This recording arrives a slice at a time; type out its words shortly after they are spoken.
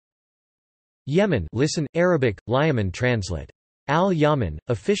Yemen, listen, Arabic, Liyaman translate. Al-Yaman,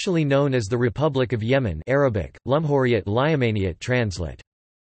 officially known as the Republic of Yemen, Arabic, Lumhuriyat Liyamaniyat translate.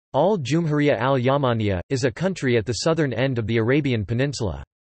 Al-Jumhuriyya al-Yamaniya, is a country at the southern end of the Arabian Peninsula.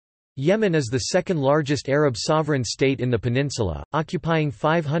 Yemen is the second-largest Arab sovereign state in the peninsula, occupying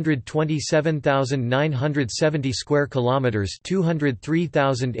 527,970 square kilometers,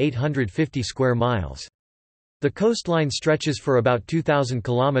 203,850 square miles. The coastline stretches for about 2,000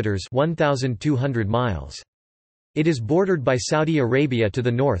 kilometers, 1,200 miles. It is bordered by Saudi Arabia to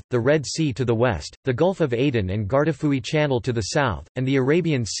the north, the Red Sea to the west, the Gulf of Aden and Gardafui Channel to the south, and the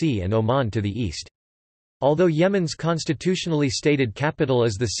Arabian Sea and Oman to the east. Although Yemen's constitutionally stated capital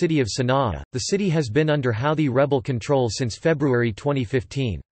is the city of Sana'a, the city has been under Houthi rebel control since February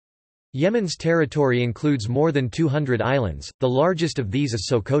 2015. Yemen's territory includes more than 200 islands, the largest of these is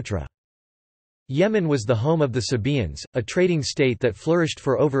Socotra. Yemen was the home of the Sabaeans, a trading state that flourished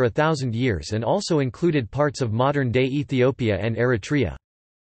for over 1,000 years and also included parts of modern-day Ethiopia and Eritrea.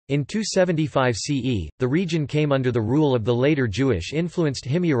 In 275 CE, the region came under the rule of the later Jewish-influenced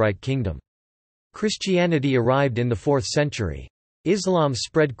Himyarite kingdom. Christianity arrived in the 4th century. Islam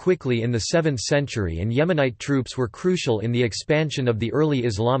spread quickly in the 7th century and Yemenite troops were crucial in the expansion of the early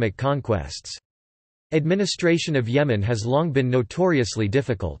Islamic conquests. Administration of Yemen has long been notoriously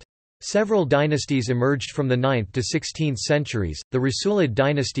difficult. Several dynasties emerged from the 9th to 16th centuries, the Rasulid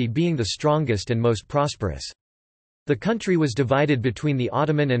dynasty being the strongest and most prosperous. The country was divided between the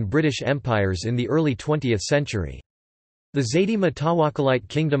Ottoman and British empires in the early 20th century. The Zaydi Mutawakkalite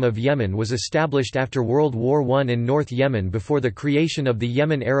Kingdom of Yemen was established after World War I in North Yemen before the creation of the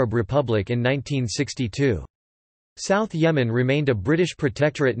Yemen Arab Republic in 1962. South Yemen remained a British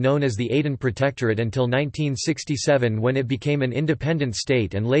protectorate known as the Aden Protectorate until 1967 when it became an independent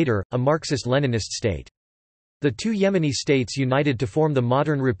state and later, a Marxist-Leninist state. The two Yemeni states united to form the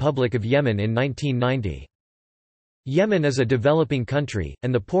modern Republic of Yemen in 1990. Yemen is a developing country,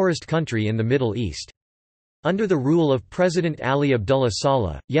 and the poorest country in the Middle East. Under the rule of President Ali Abdullah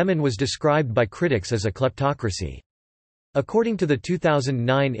Saleh, Yemen was described by critics as a kleptocracy. According to the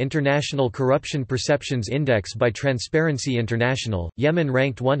 2009 International Corruption Perceptions Index by Transparency International, Yemen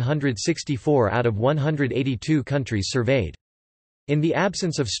ranked 164 out of 182 countries surveyed. In the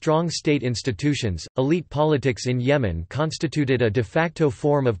absence of strong state institutions, elite politics in Yemen constituted a de facto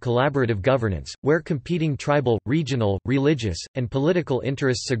form of collaborative governance, where competing tribal, regional, religious, and political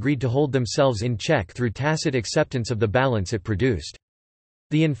interests agreed to hold themselves in check through tacit acceptance of the balance it produced.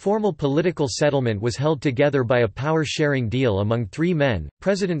 The informal political settlement was held together by a power-sharing deal among three men: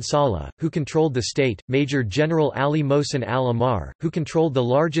 President Saleh, who controlled the state; Major General Ali Mohsen al-Ammar, who controlled the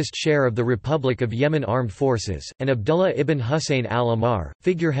largest share of the Republic of Yemen armed forces; and Abdullah ibn Hussein al-Ammar,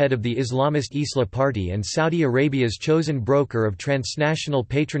 figurehead of the Islamist Islah Party and Saudi Arabia's chosen broker of transnational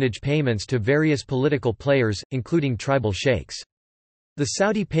patronage payments to various political players, including tribal sheikhs. The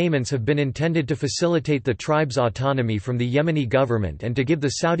Saudi payments have been intended to facilitate the tribe's autonomy from the Yemeni government and to give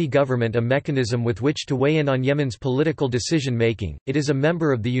the Saudi government a mechanism with which to weigh in on Yemen's political decision-making. It is a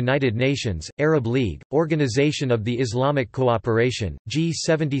member of the United Nations, Arab League, Organization of the Islamic Cooperation,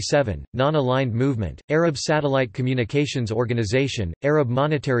 G77, Non-Aligned Movement, Arab Satellite Communications Organization, Arab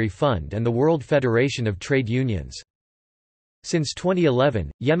Monetary Fund and the World Federation of Trade Unions. Since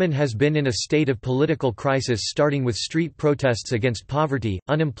 2011, Yemen has been in a state of political crisis, starting with street protests against poverty,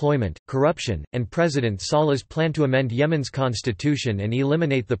 unemployment, corruption, and President Saleh's plan to amend Yemen's constitution and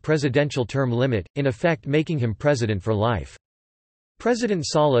eliminate the presidential term limit, in effect making him president for life. President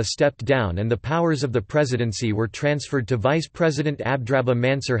Saleh stepped down and the powers of the presidency were transferred to Vice President Abdrabbuh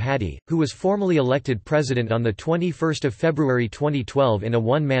Mansur Hadi, who was formally elected president on 21 February 2012 in a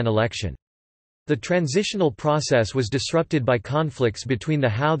one-man election. The transitional process was disrupted by conflicts between the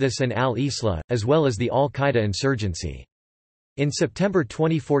Houthis and al-Islah, as well as the al-Qaeda insurgency. In September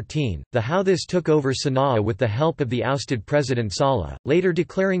 2014, the Houthis took over Sana'a with the help of the ousted President Saleh, later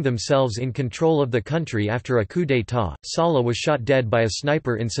declaring themselves in control of the country after a coup d'état. Saleh was shot dead by a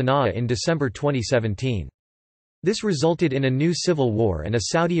sniper in Sana'a in December 2017. This resulted in a new civil war and a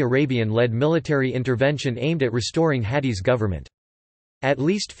Saudi Arabian-led military intervention aimed at restoring Hadi's government. At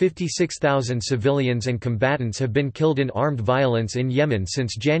least 56,000 civilians and combatants have been killed in armed violence in Yemen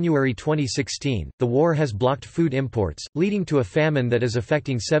since January 2016. The war has blocked food imports, leading to a famine that is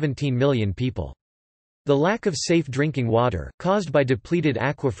affecting 17 million people. The lack of safe drinking water, caused by depleted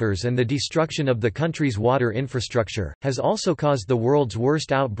aquifers and the destruction of the country's water infrastructure, has also caused the world's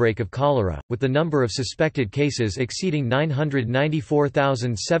worst outbreak of cholera, with the number of suspected cases exceeding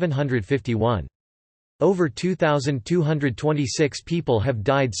 994,751. Over 2,226 people have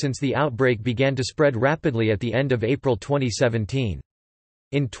died since the outbreak began to spread rapidly at the end of April 2017.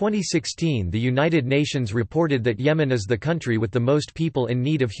 In 2016, the United Nations reported that Yemen is the country with the most people in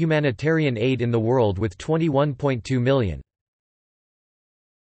need of humanitarian aid in the world with 21.2 million.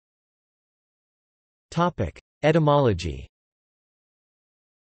 Etymology.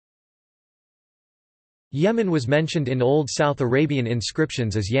 Yemen was mentioned in Old South Arabian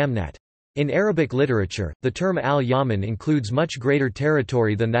inscriptions as Yamnat. In Arabic literature, the term al-Yaman includes much greater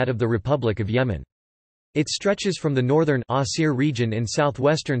territory than that of the Republic of Yemen. It stretches from the northern Asir region in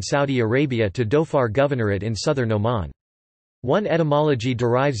southwestern Saudi Arabia to Dhofar Governorate in southern Oman. One etymology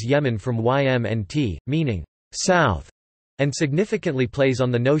derives Yemen from Ymnt, meaning south, and significantly plays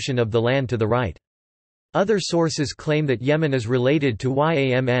on the notion of the land to the right. Other sources claim that Yemen is related to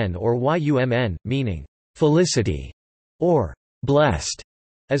Yamn or Yumn, meaning felicity or blessed,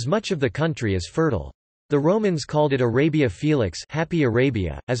 as much of the country is fertile. The Romans called it Arabia Felix, happy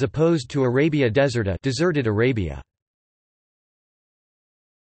Arabia, as opposed to Arabia Deserta, deserted Arabia.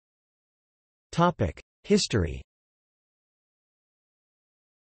 Topic: History.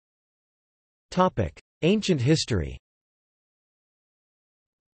 Topic: Ancient history.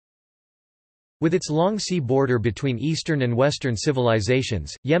 With its long sea border between Eastern and Western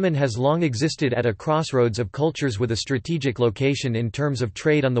civilizations, Yemen has long existed at a crossroads of cultures with a strategic location in terms of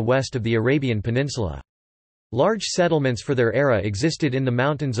trade on the west of the Arabian Peninsula. Large settlements for their era existed in the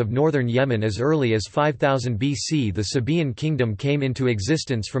mountains of northern Yemen as early as 5000 BC. The Sabaean kingdom came into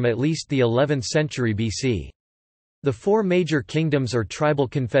existence from at least the 11th century BC. The four major kingdoms or tribal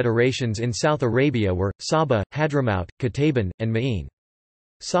confederations in South Arabia were, Saba, Hadramaut, Qataban, and Ma'in.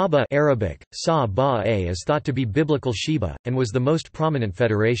 Saba Arabic, Sa-ba-a is thought to be biblical Sheba, and was the most prominent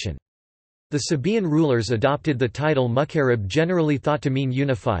federation. The Sabaean rulers adopted the title Muqarrib, generally thought to mean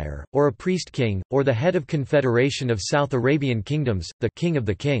unifier, or a priest-king, or the head of confederation of South Arabian kingdoms, the king of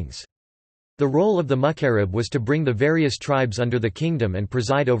the kings. The role of the Muqarrib was to bring the various tribes under the kingdom and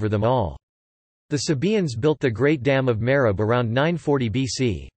preside over them all. The Sabaeans built the Great Dam of Marib around 940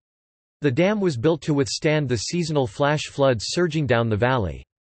 BC. The dam was built to withstand the seasonal flash floods surging down the valley.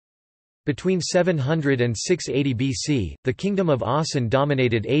 Between 700 and 680 BC, the kingdom of Asan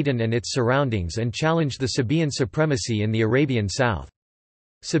dominated Aden and its surroundings and challenged the Sabaean supremacy in the Arabian south.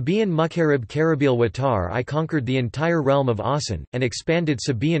 Sabaean Muqarrib Karabil Watar I conquered the entire realm of Asan, and expanded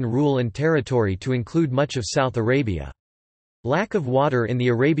Sabaean rule and territory to include much of South Arabia. Lack of water in the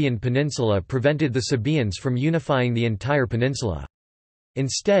Arabian Peninsula prevented the Sabaeans from unifying the entire peninsula.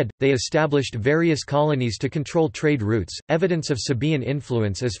 Instead, they established various colonies to control trade routes. Evidence of Sabaean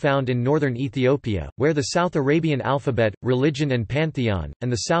influence is found in northern Ethiopia, where the South Arabian alphabet, religion and pantheon, and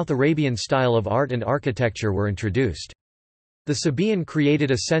the South Arabian style of art and architecture were introduced. The Sabaean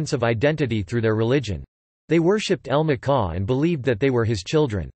created a sense of identity through their religion. They worshipped El-Makah and believed that they were his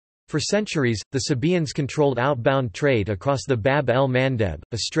children. For centuries, the Sabaeans controlled outbound trade across the Bab el-Mandeb,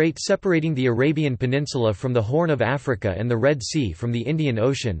 a strait separating the Arabian Peninsula from the Horn of Africa and the Red Sea from the Indian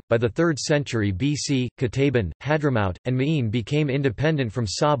Ocean. By the 3rd century BC, Qataban, Hadramaut, and Ma'in became independent from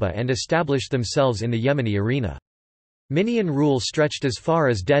Saba and established themselves in the Yemeni arena. Minian rule stretched as far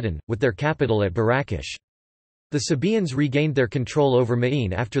as Dedan, with their capital at Barakish. The Sabaeans regained their control over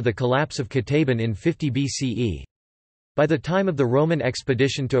Ma'in after the collapse of Qataban in 50 BCE. By the time of the Roman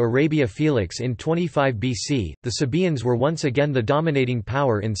expedition to Arabia Felix in 25 BC, the Sabaeans were once again the dominating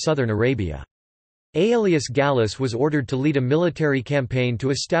power in southern Arabia. Aelius Gallus was ordered to lead a military campaign to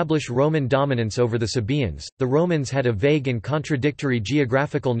establish Roman dominance over the Sabaeans. The Romans had a vague and contradictory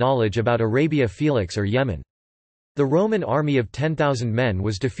geographical knowledge about Arabia Felix or Yemen. The Roman army of 10,000 men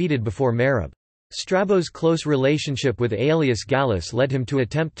was defeated before Marib. Strabo's close relationship with Aelius Gallus led him to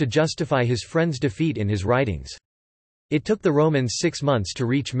attempt to justify his friend's defeat in his writings. It took the Romans 6 months to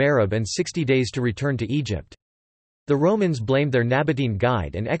reach Marib and 60 days to return to Egypt. The Romans blamed their Nabatean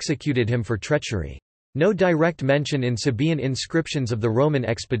guide and executed him for treachery. No direct mention in Sabaean inscriptions of the Roman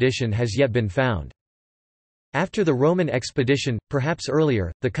expedition has yet been found. After the Roman expedition, perhaps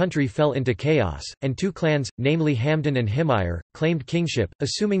earlier, the country fell into chaos, and two clans, namely Hamdan and Himyar, claimed kingship,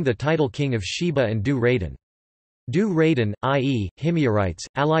 assuming the title king of Sheba and Du-Raden. Du-Raden, i.e., Himyarites,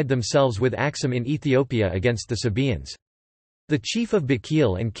 allied themselves with Aksum in Ethiopia against the Sabaeans. The chief of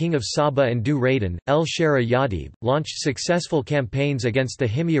Bakil and king of Saba and Du-Raden, El-Shara Yadib, launched successful campaigns against the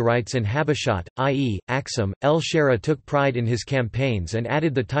Himyarites and Habashat, i.e., Aksum. El-Shara took pride in his campaigns and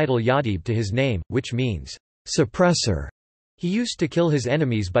added the title Yadib to his name, which means, suppressor. He used to kill his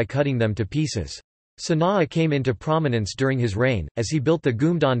enemies by cutting them to pieces. Sana'a came into prominence during his reign, as he built the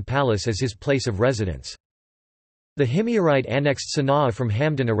Gumdan Palace as his place of residence. The Himyarite annexed Sana'a from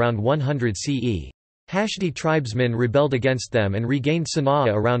Hamdan around 100 CE. Hashdi tribesmen rebelled against them and regained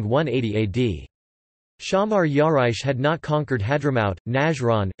Sana'a around 180 AD. Shammar Yarish had not conquered Hadramaut,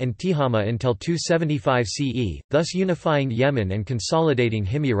 Najran, and Tihama until 275 CE, thus unifying Yemen and consolidating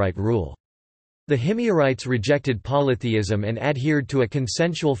Himyarite rule. The Himyarites rejected polytheism and adhered to a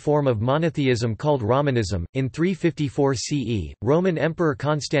consensual form of monotheism called Rahmanism. In 354 CE, Roman Emperor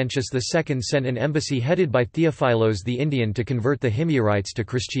Constantius II sent an embassy headed by Theophilos the Indian to convert the Himyarites to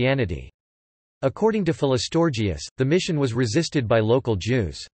Christianity. According to Philostorgius, the mission was resisted by local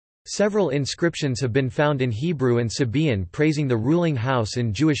Jews. Several inscriptions have been found in Hebrew and Sabaean praising the ruling house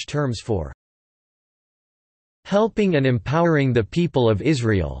in Jewish terms for helping and empowering the people of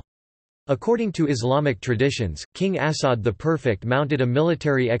Israel. According to Islamic traditions, King Asad the Perfect mounted a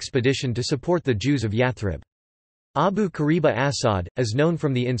military expedition to support the Jews of Yathrib. Abu Kariba Asad, as known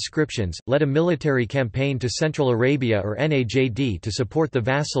from the inscriptions, led a military campaign to Central Arabia or Najd to support the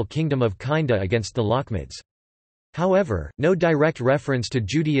vassal kingdom of Kinda against the Lakhmids. However, no direct reference to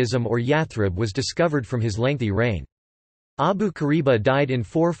Judaism or Yathrib was discovered from his lengthy reign. Abu Kariba died in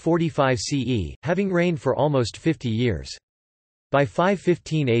 445 CE, having reigned for almost 50 years. By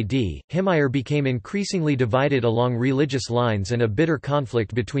 515 AD, Himyar became increasingly divided along religious lines and a bitter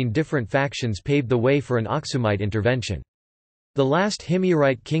conflict between different factions paved the way for an Aksumite intervention. The last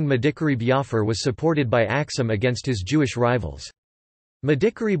Himyarite king Madikarib Jafar was supported by Aksum against his Jewish rivals.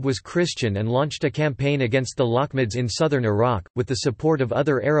 Madikarib was Christian and launched a campaign against the Lakhmids in southern Iraq, with the support of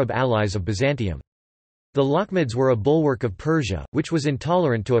other Arab allies of Byzantium. The Lakhmids were a bulwark of Persia, which was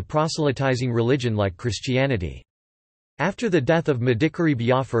intolerant to a proselytizing religion like Christianity. After the death of Madikarib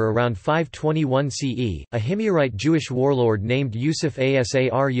Jafar around 521 CE, a Himyarite Jewish warlord named Yusuf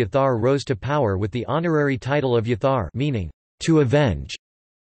Asar Yathar rose to power with the honorary title of Yathar, meaning, to avenge.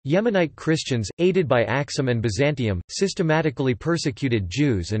 Yemenite Christians, aided by Aksum and Byzantium, systematically persecuted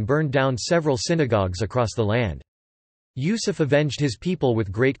Jews and burned down several synagogues across the land. Yusuf avenged his people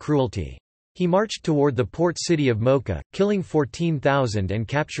with great cruelty. He marched toward the port city of Mocha, killing 14,000 and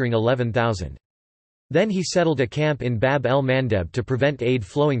capturing 11,000. Then he settled a camp in Bab el-Mandeb to prevent aid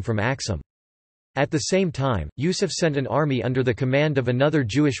flowing from Aksum. At the same time, Yusuf sent an army under the command of another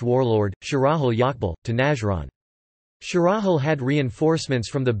Jewish warlord, Shirahul Yaqbal, to Najran. Shirahul had reinforcements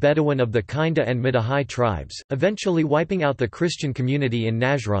from the Bedouin of the Kinda and Midahai tribes, eventually wiping out the Christian community in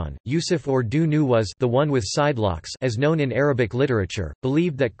Najran. Yusuf or Du Nuwas, the one with sidelocks, as known in Arabic literature,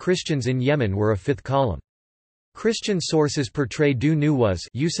 believed that Christians in Yemen were a fifth column. Christian sources portray Du Nuwas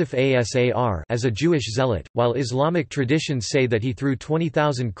Yusuf Asar as a Jewish zealot, while Islamic traditions say that he threw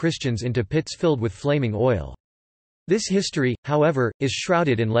 20,000 Christians into pits filled with flaming oil. This history, however, is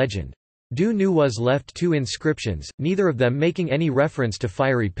shrouded in legend. Du Nuwas left two inscriptions, neither of them making any reference to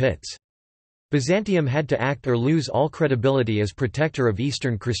fiery pits. Byzantium had to act or lose all credibility as protector of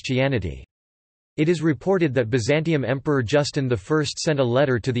Eastern Christianity. It is reported that Byzantium Emperor Justin I sent a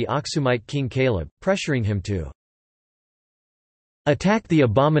letter to the Aksumite king Caleb, pressuring him to attack the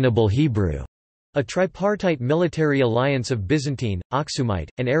abominable Hebrew. A tripartite military alliance of Byzantine, Aksumite,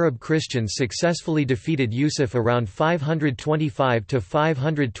 and Arab Christians successfully defeated Yusuf around 525 to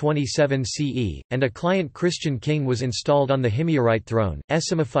 527 CE, and a client Christian king was installed on the Himyarite throne.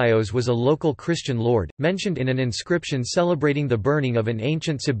 Esimophios was a local Christian lord, mentioned in an inscription celebrating the burning of an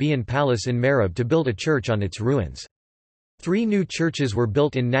ancient Sabaean palace in Marib to build a church on its ruins. 3 new churches were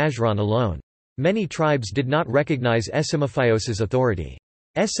built in Najran alone. Many tribes did not recognize Esimophios's authority.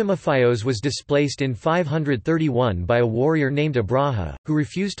 Esimophios was displaced in 531 by a warrior named Abraha, who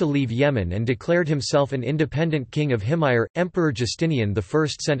refused to leave Yemen and declared himself an independent king of Himyar. Emperor Justinian I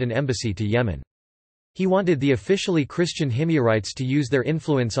sent an embassy to Yemen. He wanted the officially Christian Himyarites to use their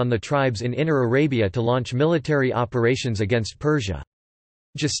influence on the tribes in Inner Arabia to launch military operations against Persia.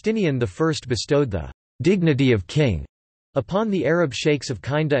 Justinian I bestowed the dignity of king upon the Arab sheikhs of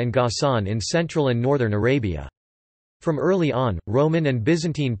Kinda and Ghassan in central and northern Arabia. From early on, Roman and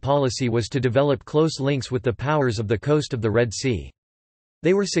Byzantine policy was to develop close links with the powers of the coast of the Red Sea.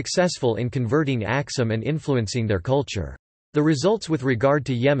 They were successful in converting Aksum and influencing their culture. The results with regard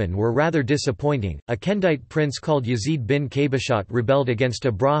to Yemen were rather disappointing. A Kendite prince called Yazid bin Qabashat rebelled against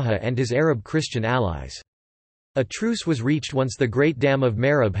Abraha and his Arab Christian allies. A truce was reached once the Great Dam of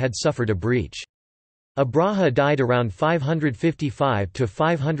Marib had suffered a breach. Abraha died around 555 to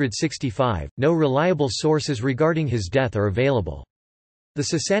 565. No reliable sources regarding his death are available. The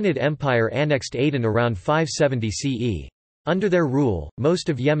Sassanid Empire annexed Aden around 570 CE. Under their rule, most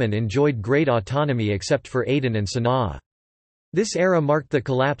of Yemen enjoyed great autonomy except for Aden and Sana'a. This era marked the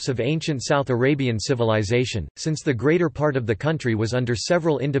collapse of ancient South Arabian civilization, since the greater part of the country was under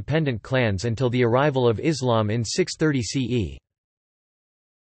several independent clans until the arrival of Islam in 630 CE.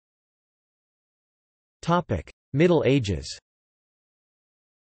 Middle Ages.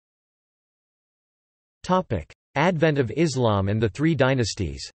 Advent of Islam and the Three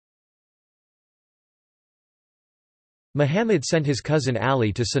Dynasties. Muhammad sent his cousin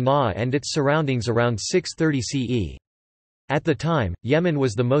Ali to Sana'a and its surroundings around 630 CE. At the time, Yemen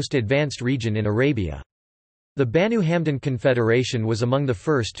was the most advanced region in Arabia. The Banu Hamdan Confederation was among the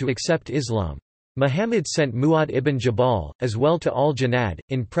first to accept Islam. Muhammad sent Mu'adh ibn Jabal, as well to al-Janad,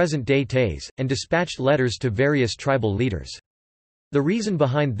 in present-day Taiz, and dispatched letters to various tribal leaders. The reason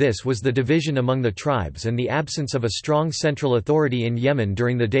behind this was the division among the tribes and the absence of a strong central authority in Yemen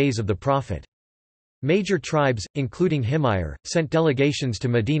during the days of the Prophet. Major tribes, including Himyar, sent delegations to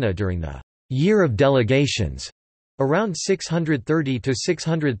Medina during the Year of Delegations, around 630 to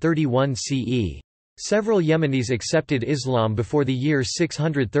 631 CE. Several Yemenis accepted Islam before the year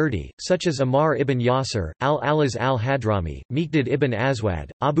 630, such as Ammar ibn Yasir, al-Alaz al-Hadrami, Miqdad ibn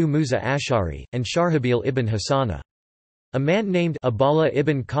Aswad, Abu Musa Ash'ari, and Sharhabil ibn Hassana. A man named Abdallah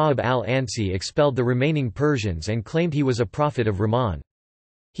ibn Ka'ab al-Ansi expelled the remaining Persians and claimed he was a prophet of Rahman.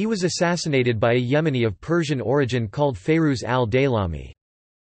 He was assassinated by a Yemeni of Persian origin called Fayruz al-Daylami.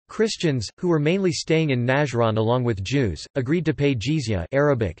 Christians, who were mainly staying in Najran along with Jews, agreed to pay jizya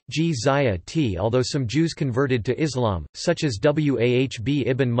Arabic, jizya, although some Jews converted to Islam, such as Wahb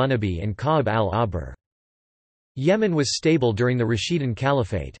ibn Munabi and Ka'ab al-Abr. Yemen was stable during the Rashidun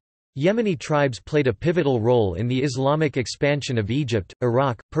Caliphate. Yemeni tribes played a pivotal role in the Islamic expansion of Egypt,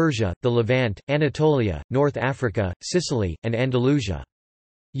 Iraq, Persia, the Levant, Anatolia, North Africa, Sicily, and Andalusia.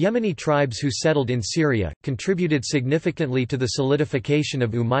 Yemeni tribes who settled in Syria, contributed significantly to the solidification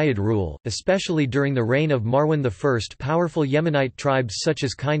of Umayyad rule, especially during the reign of Marwan I. Powerful Yemenite tribes such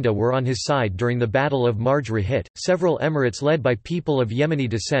as Kinda were on his side during the Battle of Marj Rahit. Several emirates led by people of Yemeni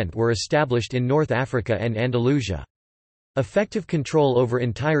descent were established in North Africa and Andalusia. Effective control over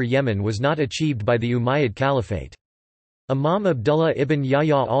entire Yemen was not achieved by the Umayyad Caliphate. Imam Abdullah ibn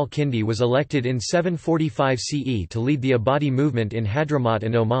Yahya al-Kindi was elected in 745 CE to lead the Abadi movement in Hadramaut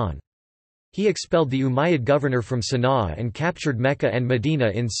and Oman. He expelled the Umayyad governor from Sana'a and captured Mecca and Medina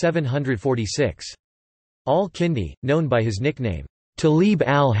in 746. Al-Kindi, known by his nickname, Talib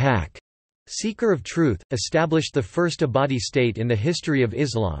al-Haq, seeker of truth, established the first Abadi state in the history of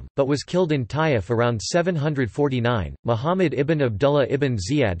Islam, but was killed in Taif around 749. Muhammad ibn Abdullah ibn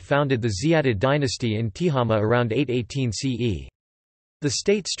Ziyad founded the Ziyadid dynasty in Tihama around 818 CE. The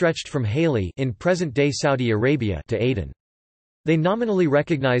state stretched from Haley in present-day Saudi Arabia to Aden. They nominally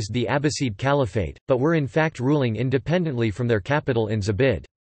recognized the Abbasid Caliphate, but were in fact ruling independently from their capital in Zabid.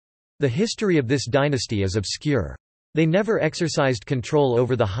 The history of this dynasty is obscure. They never exercised control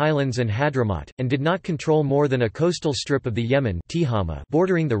over the highlands and Hadramaut, and did not control more than a coastal strip of the Yemen Tihama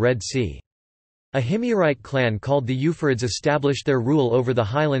bordering the Red Sea. A Himyarite clan called the Euphrids established their rule over the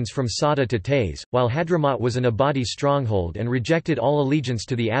highlands from Sada to Taiz, while Hadramaut was an Abadi stronghold and rejected all allegiance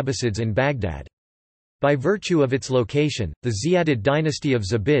to the Abbasids in Baghdad. By virtue of its location, the Ziyadid dynasty of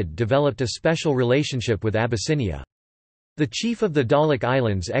Zabid developed a special relationship with Abyssinia. The chief of the Dalak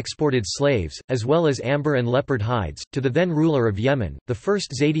Islands exported slaves, as well as amber and leopard hides, to the then ruler of Yemen. The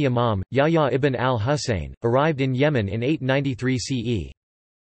first Zaydi Imam, Yahya ibn al-Husayn, arrived in Yemen in 893 CE.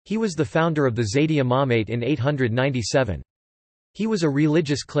 He was the founder of the Zaydi Imamate in 897. He was a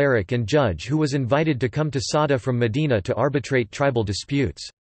religious cleric and judge who was invited to come to Sada from Medina to arbitrate tribal disputes.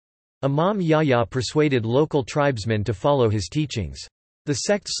 Imam Yahya persuaded local tribesmen to follow his teachings. The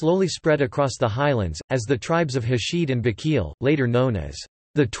sect slowly spread across the highlands, as the tribes of Hashid and Bakil, later known as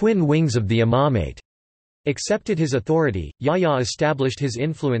the twin wings of the Imamate, accepted his authority. Yahya established his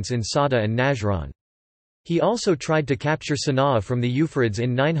influence in Sada and Najran. He also tried to capture Sana'a from the Euphrids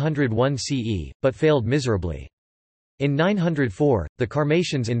in 901 CE, but failed miserably. In 904, the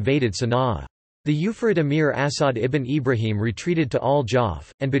Karmatians invaded Sana'a. The Euphrid emir Asad ibn Ibrahim retreated to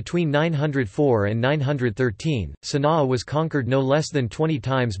Al-Jaf, and between 904 and 913, Sana'a was conquered no less than 20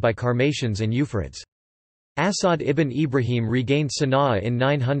 times by Karmatians and Euphrids. Asad ibn Ibrahim regained Sana'a in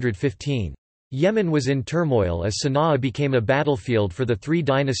 915. Yemen was in turmoil as Sana'a became a battlefield for the three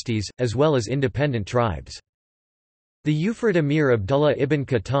dynasties, as well as independent tribes. The Euphrid emir Abdullah ibn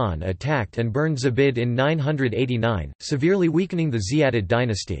Qatan attacked and burned Zabid in 989, severely weakening the Ziyadid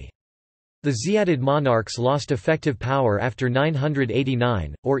dynasty. The Ziyadid monarchs lost effective power after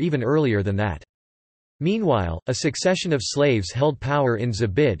 989, or even earlier than that. Meanwhile, a succession of slaves held power in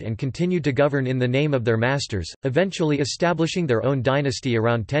Zabid and continued to govern in the name of their masters, eventually establishing their own dynasty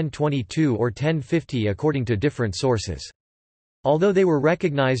around 1022 or 1050 according to different sources. Although they were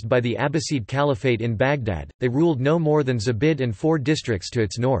recognized by the Abbasid Caliphate in Baghdad, they ruled no more than Zabid and 4 districts to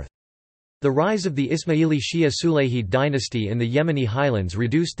its north. The rise of the Ismaili Shia Sulayhid dynasty in the Yemeni highlands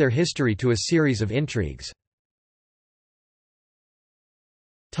reduced their history to a series of intrigues.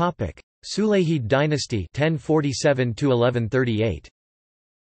 Sulayhid dynasty 1047 to 1138.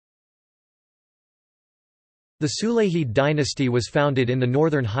 The Sulayhid dynasty was founded in the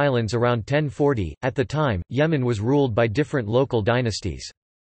northern highlands around 1040. At the time, Yemen was ruled by different local dynasties.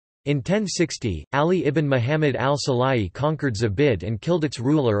 In 1060, Ali ibn Muhammad al-Salahi conquered Zabid and killed its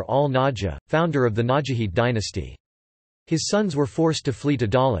ruler al-Najah, founder of the Najahid dynasty. His sons were forced to flee to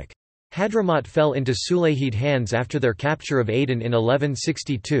Dalak. Hadramaut fell into Sulayhid hands after their capture of Aden in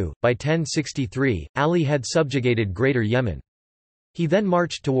 1162. By 1063, Ali had subjugated Greater Yemen. He then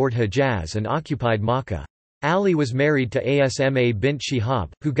marched toward Hejaz and occupied Makkah. Ali was married to Asma bint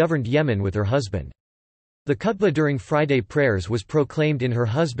Shihab, who governed Yemen with her husband. The khutbah during Friday prayers was proclaimed in her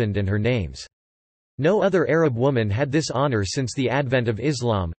husband and her names. No other Arab woman had this honor since the advent of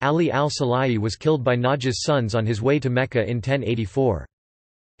Islam. Ali al-Salahi was killed by Najah's sons on his way to Mecca in 1084.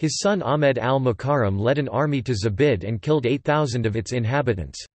 His son Ahmed al-Mukarram led an army to Zabid and killed 8,000 of its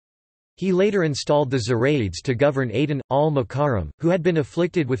inhabitants. He later installed the Zurayids to govern Aden. Al-Mukarram, who had been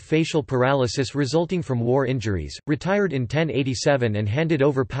afflicted with facial paralysis resulting from war injuries, retired in 1087 and handed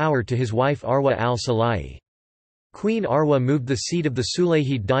over power to his wife Arwa al-Salahi. Queen Arwa moved the seat of the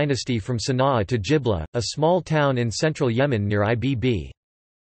Sulayhid dynasty from Sana'a to Jibla, a small town in central Yemen near Ibb.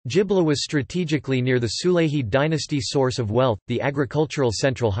 Jibla was strategically near the Sulayhid dynasty's source of wealth, the agricultural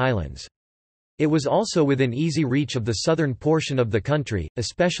Central Highlands. It was also within easy reach of the southern portion of the country,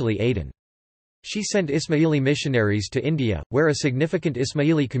 especially Aden. She sent Ismaili missionaries to India, where a significant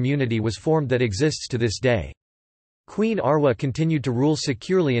Ismaili community was formed that exists to this day. Queen Arwa continued to rule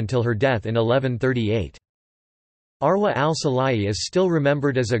securely until her death in 1138. Arwa al-Salahi is still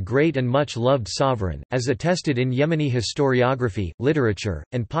remembered as a great and much-loved sovereign, as attested in Yemeni historiography, literature,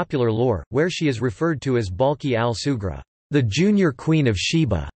 and popular lore, where she is referred to as Balki al-Sugra, the junior queen of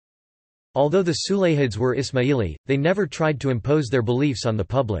Sheba. Although the Sulayhids were Ismaili, they never tried to impose their beliefs on the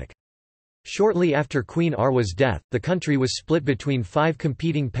public. Shortly after Queen Arwa's death, the country was split between 5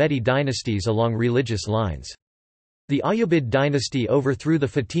 competing petty dynasties along religious lines. The Ayyubid dynasty overthrew the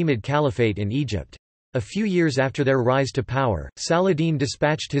Fatimid Caliphate in Egypt. A few years after their rise to power, Saladin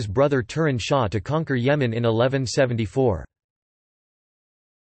dispatched his brother Turan Shah to conquer Yemen in 1174.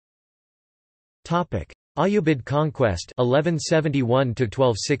 Ayyubid conquest 1171 to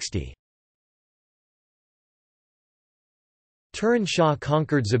 1260. Turan Shah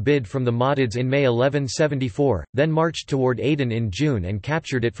conquered Zabid from the Mahdids in May 1174, then marched toward Aden in June and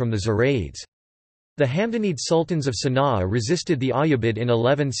captured it from the Zurayids. The Hamdanid sultans of Sana'a resisted the Ayyubid in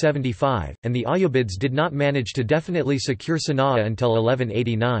 1175, and the Ayyubids did not manage to definitely secure Sana'a until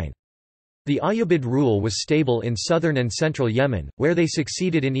 1189. The Ayyubid rule was stable in southern and central Yemen, where they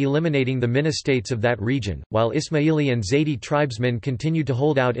succeeded in eliminating the ministates of that region, while Ismaili and Zaydi tribesmen continued to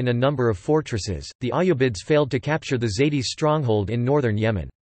hold out in a number of fortresses. The Ayyubids failed to capture the Zaydis' stronghold in northern Yemen.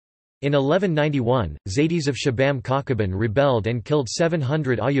 In 1191, Zaydis of Shabam Kakaban rebelled and killed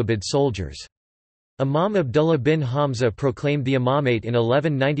 700 Ayyubid soldiers. Imam Abdullah bin Hamza proclaimed the imamate in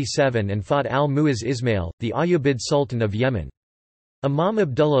 1197 and fought al-Mu'izz Ismail, the Ayyubid Sultan of Yemen. Imam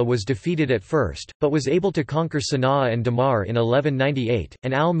Abdullah was defeated at first, but was able to conquer Sana'a and Damar in 1198,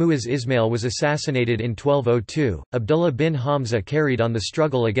 and al-Mu'izz Ismail was assassinated in 1202. Abdullah bin Hamza carried on the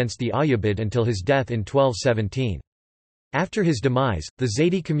struggle against the Ayyubid until his death in 1217. After his demise, the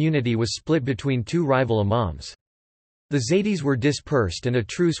Zaydi community was split between 2 rival imams. The Zaydis were dispersed and a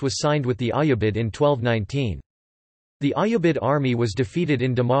truce was signed with the Ayyubid in 1219. The Ayyubid army was defeated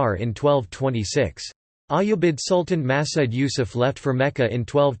in Damar in 1226. Ayyubid Sultan Mas'ud Yusuf left for Mecca in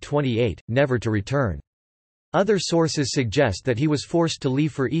 1228, never to return. Other sources suggest that he was forced to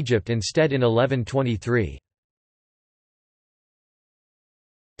leave for Egypt instead in 1123.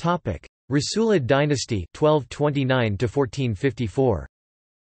 Rasulid dynasty 1229 to 1454.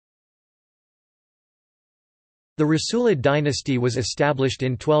 The Rasulid dynasty was established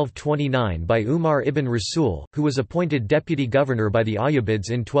in 1229 by Umar ibn Rasul, who was appointed deputy governor by the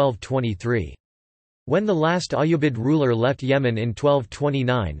Ayyubids in 1223. When the last Ayyubid ruler left Yemen in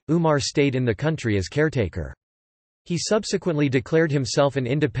 1229, Umar stayed in the country as caretaker. He subsequently declared himself an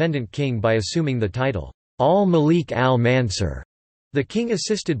independent king by assuming the title, al-Malik al-Mansur, the king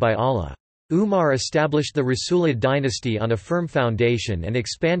assisted by Allah. Umar established the Rasulid dynasty on a firm foundation and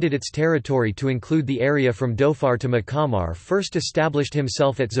expanded its territory to include the area from Dhofar to Makamar. First established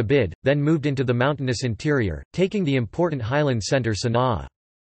himself at Zabid, then moved into the mountainous interior, taking the important highland center Sana'a.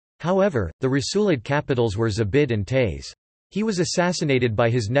 However, the Rasulid capitals were Zabid and Taiz. He was assassinated by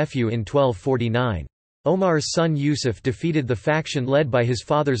his nephew in 1249. Omar's son Yusuf defeated the faction led by his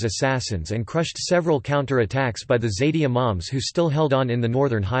father's assassins and crushed several counter-attacks by the Zaydi imams who still held on in the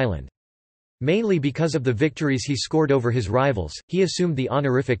northern highland. Mainly because of the victories he scored over his rivals, he assumed the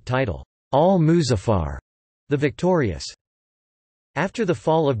honorific title, al-Muzaffar, the victorious. After the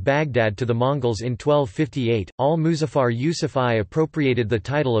fall of Baghdad to the Mongols in 1258, al-Muzaffar Yusuf I appropriated the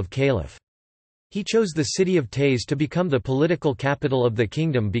title of caliph. He chose the city of Taiz to become the political capital of the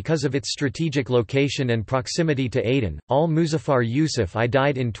kingdom because of its strategic location and proximity to Aden. Al-Muzaffar Yusuf I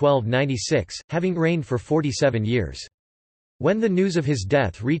died in 1296, having reigned for 47 years. When the news of his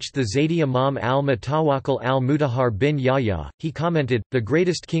death reached the Zaydi Imam al-Mutawakkil al-Mutahhar bin Yahya, he commented, "The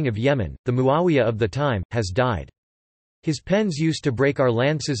greatest king of Yemen, the Muawiyah of the time, has died. His pens used to break our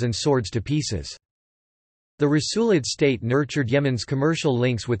lances and swords to pieces." The Rasulid state nurtured Yemen's commercial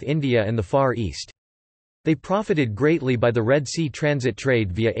links with India and the Far East. They profited greatly by the Red Sea transit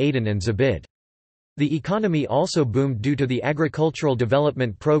trade via Aden and Zabid. The economy also boomed due to the agricultural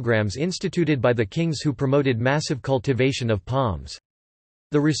development programs instituted by the kings who promoted massive cultivation of palms.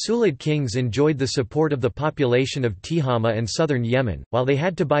 The Rasulid kings enjoyed the support of the population of Tihama and southern Yemen, while they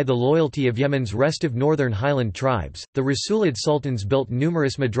had to buy the loyalty of Yemen's restive northern highland tribes. The Rasulid sultans built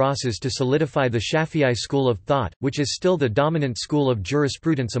numerous madrasas to solidify the Shafi'i school of thought, which is still the dominant school of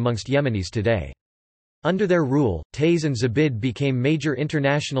jurisprudence amongst Yemenis today. Under their rule, Taiz and Zabid became major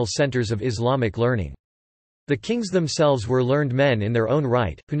international centers of Islamic learning. The kings themselves were learned men in their own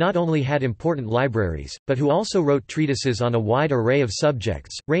right, who not only had important libraries, but who also wrote treatises on a wide array of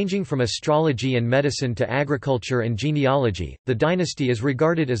subjects, ranging from astrology and medicine to agriculture and genealogy. The dynasty is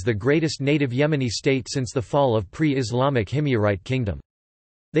regarded as the greatest native Yemeni state since the fall of pre-Islamic Himyarite kingdom.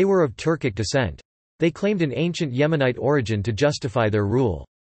 They were of Turkic descent. They claimed an ancient Yemenite origin to justify their rule.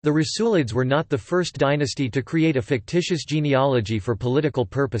 The Rasulids were not the first dynasty to create a fictitious genealogy for political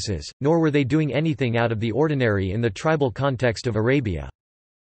purposes, nor were they doing anything out of the ordinary in the tribal context of Arabia.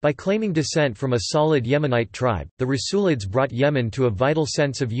 By claiming descent from a solid Yemenite tribe, the Rasulids brought Yemen to a vital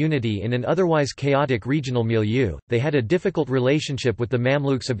sense of unity in an otherwise chaotic regional milieu. They had a difficult relationship with the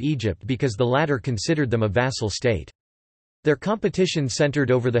Mamluks of Egypt because the latter considered them a vassal state. Their competition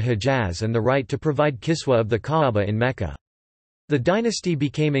centered over the Hejaz and the right to provide kiswa of the Kaaba in Mecca. The dynasty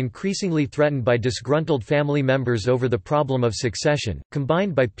became increasingly threatened by disgruntled family members over the problem of succession,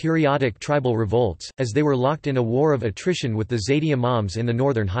 combined by periodic tribal revolts, as they were locked in a war of attrition with the Zaydi Imams in the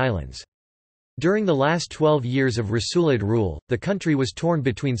northern highlands. During the last 12 years of Rasulid rule, the country was torn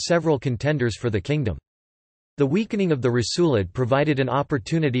between several contenders for the kingdom. The weakening of the Rasulid provided an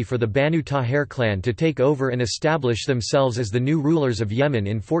opportunity for the Banu Tahir clan to take over and establish themselves as the new rulers of Yemen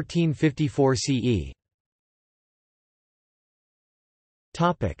in 1454 CE.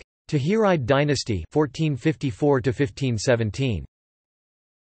 Tahiride dynasty 1454 to 1517.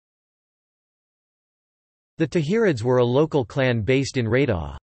 The Tahirids were a local clan based in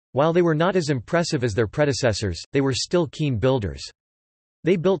Rada'a. While they were not as impressive as their predecessors, they were still keen builders.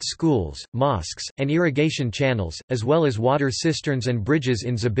 They built schools, mosques, and irrigation channels, as well as water cisterns and bridges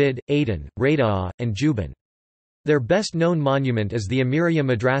in Zabid, Aden, Rada'a, and Juban. Their best-known monument is the Amiriya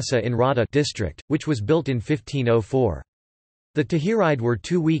Madrasa in Rada district, which was built in 1504. The Tahiride were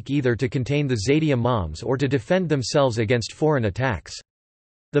too weak either to contain the Zaydi Imams or to defend themselves against foreign attacks.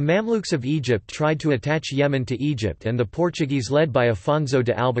 The Mamluks of Egypt tried to attach Yemen to Egypt, and the Portuguese led by Afonso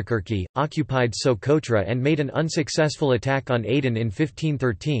de Albuquerque, occupied Socotra and made an unsuccessful attack on Aden in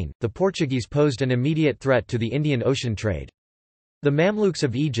 1513. The Portuguese posed an immediate threat to the Indian Ocean trade. The Mamluks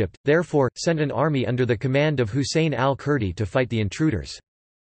of Egypt, therefore, sent an army under the command of Hussein al-Kurdi to fight the intruders.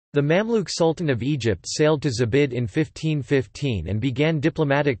 The Mamluk Sultan of Egypt sailed to Zabid in 1515 and began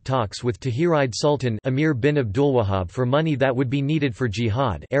diplomatic talks with Tahiride Sultan Amir bin Abdulwahab for money that would be needed for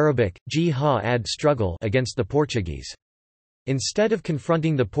jihad Arabic, jihad struggle against the Portuguese. Instead of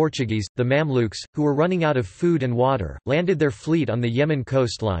confronting the Portuguese, the Mamluks, who were running out of food and water, landed their fleet on the Yemen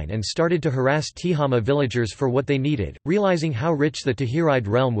coastline and started to harass Tihama villagers for what they needed. Realizing how rich the Tahiride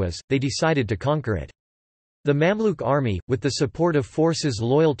realm was, they decided to conquer it. The Mamluk army, with the support of forces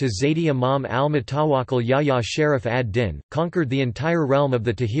loyal to Zaydi Imam al-Mutawakkil Yahya Sharif ad-Din, conquered the entire realm of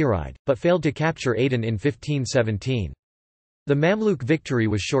the Tahiride, but failed to capture Aden in 1517. The Mamluk victory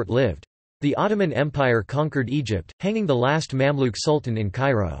was short-lived. The Ottoman Empire conquered Egypt, hanging the last Mamluk sultan in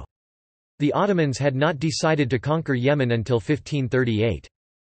Cairo. The Ottomans had not decided to conquer Yemen until 1538.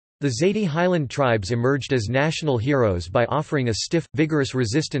 The Zaydi highland tribes emerged as national heroes by offering a stiff, vigorous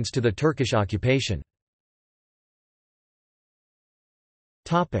resistance to the Turkish occupation.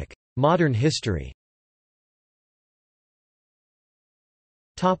 Modern history.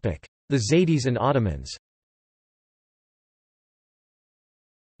 The Zaydis and Ottomans.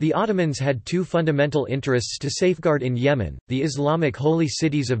 The Ottomans had two fundamental interests to safeguard in Yemen, the Islamic holy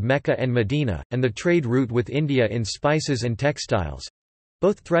cities of Mecca and Medina, and the trade route with India in spices and textiles.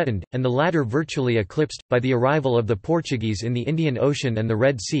 both threatened, and the latter virtually eclipsed, by the arrival of the Portuguese in the Indian Ocean and the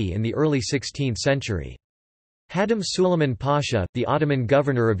Red Sea in the early 16th century. Hatem Suleiman Pasha, the Ottoman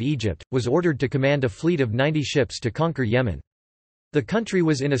governor of Egypt, was ordered to command a fleet of 90 ships to conquer Yemen. The country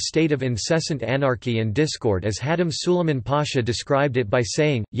was in a state of incessant anarchy and discord, as Hatem Suleiman Pasha described it by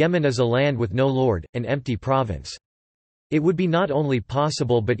saying, "Yemen is a land with no lord, an empty province. It would be not only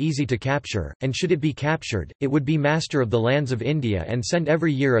possible but easy to capture, and should it be captured, it would be master of the lands of India and send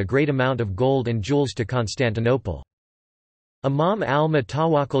every year a great amount of gold and jewels to Constantinople." Imam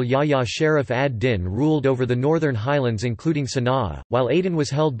al-Mutawakkil Yahya Sharif ad-Din ruled over the northern highlands including Sana'a, while Aden was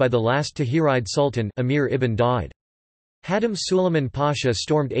held by the last Tahiride Sultan, Amir ibn Daud. Hatem Suleiman Pasha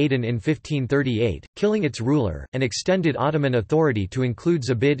stormed Aden in 1538, killing its ruler, and extended Ottoman authority to include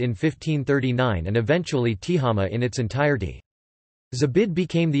Zabid in 1539 and eventually Tihama in its entirety. Zabid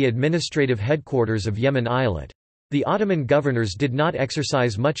became the administrative headquarters of Yemen Eyalet. The Ottoman governors did not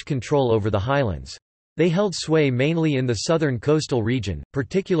exercise much control over the highlands. They held sway mainly in the southern coastal region,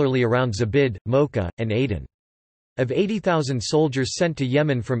 particularly around Zabid, Mocha, and Aden. Of 80,000 soldiers sent to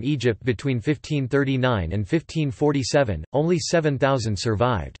Yemen from Egypt between 1539 and 1547, only 7,000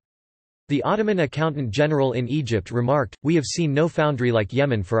 survived. The Ottoman accountant general in Egypt remarked, "We have seen no foundry like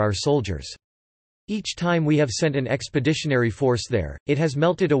Yemen for our soldiers. Each time we have sent an expeditionary force there, it has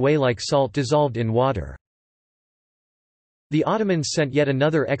melted away like salt dissolved in water." The Ottomans sent yet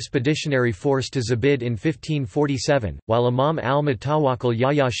another expeditionary force to Zabid in 1547, while Imam al-Mutawakkil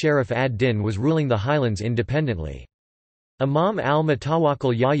Yahya Sharif ad-Din was ruling the highlands independently. Imam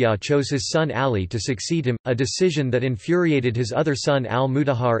al-Mutawakkil Yahya chose his son Ali to succeed him, a decision that infuriated his other son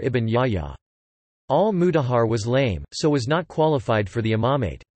al-Mudahar ibn Yahya. Al-Mudahar was lame, so was not qualified for the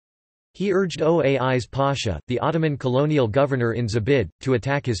imamate. He urged Oais Pasha, the Ottoman colonial governor in Zabid, to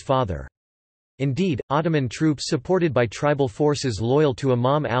attack his father. Indeed, Ottoman troops supported by tribal forces loyal to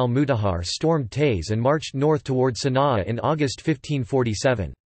Imam al-Mudahar stormed Taiz and marched north toward Sana'a in August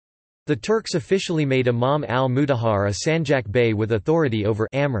 1547. The Turks officially made Imam al-Mudahar a Sanjak Bey with authority over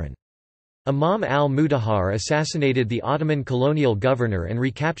Amran. Imam al-Mudahar assassinated the Ottoman colonial governor and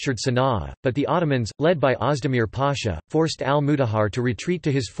recaptured Sana'a, but the Ottomans, led by Ozdemir Pasha, forced al-Mudahar to retreat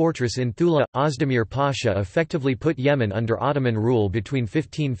to his fortress in Thula. Ozdemir Pasha effectively put Yemen under Ottoman rule between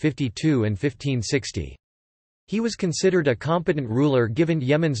 1552 and 1560. He was considered a competent ruler given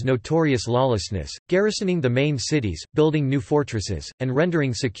Yemen's notorious lawlessness, garrisoning the main cities, building new fortresses, and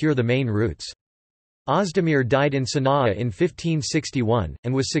rendering secure the main routes. Ozdemir died in Sana'a in 1561,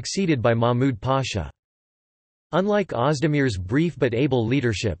 and was succeeded by Mahmud Pasha. Unlike Ozdemir's brief but able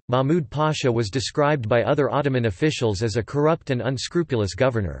leadership, Mahmud Pasha was described by other Ottoman officials as a corrupt and unscrupulous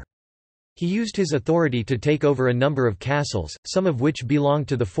governor. He used his authority to take over a number of castles, some of which belonged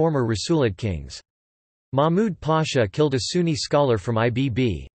to the former Rasulid kings. Mahmud Pasha killed a Sunni scholar from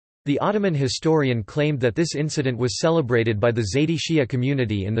Ibb. The Ottoman historian claimed that this incident was celebrated by the Zaydi Shia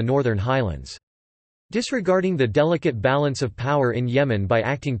community in the northern highlands. Disregarding the delicate balance of power in Yemen by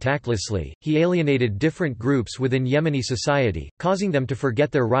acting tactlessly, he alienated different groups within Yemeni society, causing them to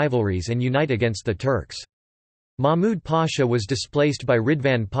forget their rivalries and unite against the Turks. Mahmud Pasha was displaced by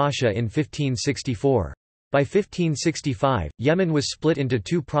Ridvan Pasha in 1564. By 1565, Yemen was split into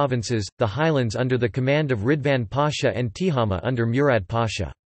two provinces, the highlands under the command of Ridvan Pasha and Tihama under Murad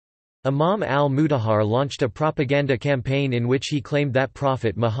Pasha. Imam al-Mudahar launched a propaganda campaign in which he claimed that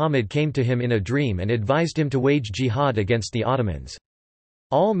Prophet Muhammad came to him in a dream and advised him to wage jihad against the Ottomans.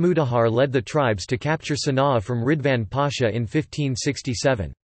 Al-Mudahar led the tribes to capture Sana'a from Ridvan Pasha in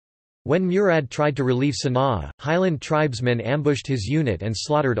 1567. When Murad tried to relieve Sana'a, highland tribesmen ambushed his unit and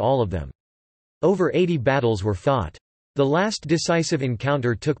slaughtered all of them. Over 80 battles were fought. The last decisive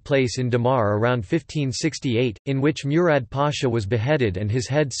encounter took place in Damar around 1568, in which Murad Pasha was beheaded and his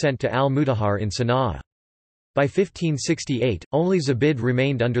head sent to al-Mudahar in Sana'a. By 1568, only Zabid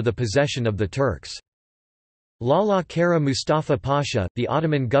remained under the possession of the Turks. Lala Kara Mustafa Pasha, the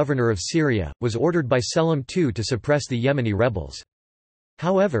Ottoman governor of Syria, was ordered by Selim II to suppress the Yemeni rebels.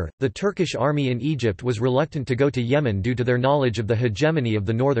 However, the Turkish army in Egypt was reluctant to go to Yemen due to their knowledge of the hegemony of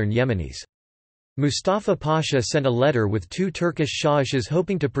the northern Yemenis. Mustafa Pasha sent a letter with two Turkish shahishas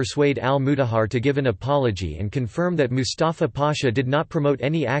hoping to persuade al-Mudahar to give an apology and confirm that Mustafa Pasha did not promote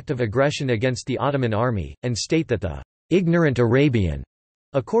any act of aggression against the Ottoman army, and state that the ignorant Arabian,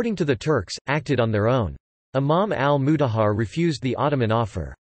 according to the Turks, acted on their own. Imam al-Mudahar refused the Ottoman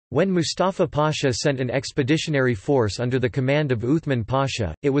offer. When Mustafa Pasha sent an expeditionary force under the command of Uthman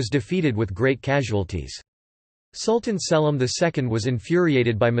Pasha, it was defeated with great casualties. Sultan Selim II was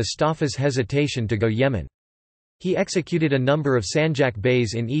infuriated by Mustafa's hesitation to go Yemen. He executed a number of Sanjak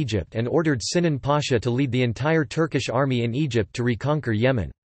Beys in Egypt and ordered Sinan Pasha to lead the entire Turkish army in Egypt to reconquer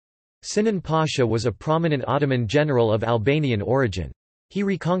Yemen. Sinan Pasha was a prominent Ottoman general of Albanian origin. He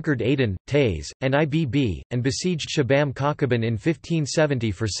reconquered Aden, Taiz, and Ibb, and besieged Shabam Kakaban in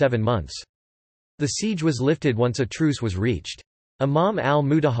 1570 for 7 months. The siege was lifted once a truce was reached. Imam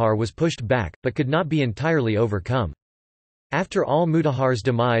al-Mudahar was pushed back, but could not be entirely overcome. After al-Mudahar's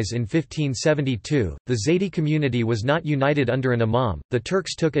demise in 1572, the Zaydi community was not united under an imam. The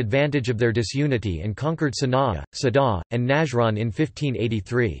Turks took advantage of their disunity and conquered Sana'a, Sada, and Najran in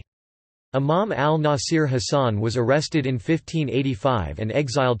 1583. Imam al-Nasir Hassan was arrested in 1585 and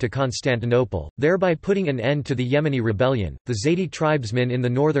exiled to Constantinople, thereby putting an end to the Yemeni rebellion. The Zaydi tribesmen in the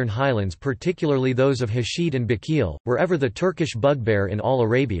northern highlands, particularly those of Hashid and Bakil, were ever the Turkish bugbear in all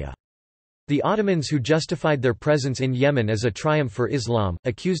Arabia. The Ottomans, who justified their presence in Yemen as a triumph for Islam,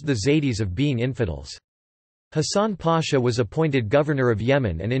 accused the Zaydis of being infidels. Hassan Pasha was appointed governor of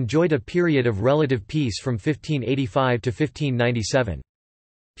Yemen and enjoyed a period of relative peace from 1585 to 1597.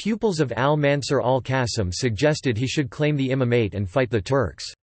 Pupils of al-Mansur al-Qasim suggested he should claim the imamate and fight the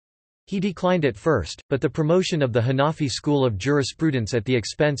Turks. He declined at first, but the promotion of the Hanafi school of jurisprudence at the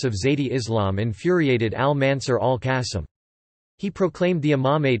expense of Zaydi Islam infuriated al-Mansur al-Qasim. He proclaimed the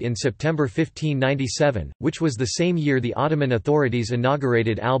imamate in September 1597, which was the same year the Ottoman authorities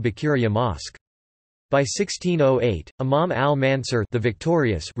inaugurated al-Bakiriya Mosque. By 1608, Imam al-Mansur the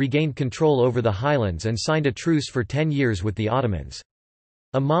Victorious regained control over the highlands and signed a truce for 10 years with the Ottomans.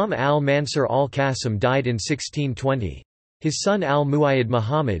 Imam al-Mansur al-Qasim died in 1620. His son al-Muayyid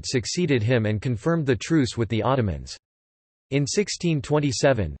Muhammad succeeded him and confirmed the truce with the Ottomans. In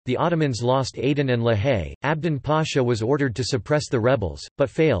 1627, the Ottomans lost Aden and Lahey. Abdin Pasha was ordered to suppress the rebels, but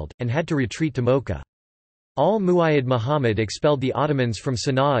failed, and had to retreat to Mocha. Al-Muayyid Muhammad expelled the Ottomans from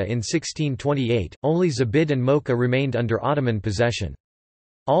Sana'a in 1628, only Zabid and Mocha remained under Ottoman possession.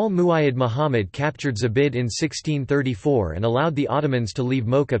 Al-Muayyid Muhammad captured Zabid in 1634 and allowed the Ottomans to leave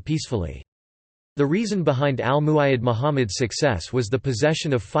Mocha peacefully. The reason behind al-Muayyid Muhammad's success was the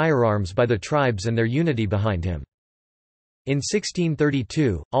possession of firearms by the tribes and their unity behind him. In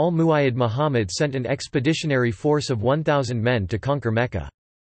 1632, al-Muayyid Muhammad sent an expeditionary force of 1,000 men to conquer Mecca.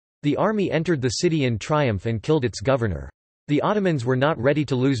 The army entered the city in triumph and killed its governor. The Ottomans were not ready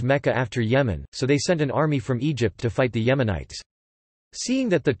to lose Mecca after Yemen, so they sent an army from Egypt to fight the Yemenites. Seeing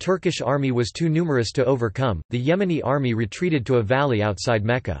that the Turkish army was too numerous to overcome, the Yemeni army retreated to a valley outside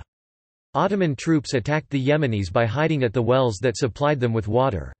Mecca. Ottoman troops attacked the Yemenis by hiding at the wells that supplied them with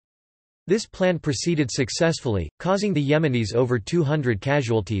water. This plan proceeded successfully, causing the Yemenis over 200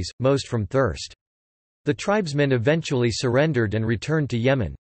 casualties, most from thirst. The tribesmen eventually surrendered and returned to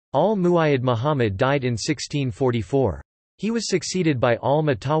Yemen. Al-Muayyid Muhammad died in 1644. He was succeeded by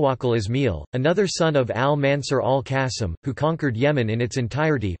al-Mutawakkil Ismail, another son of al-Mansur al-Qasim, who conquered Yemen in its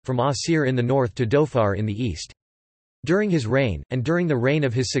entirety, from Asir in the north to Dhofar in the east. During his reign, and during the reign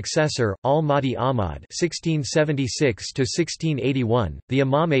of his successor, al-Mahdi Ahmad (1676–1681), the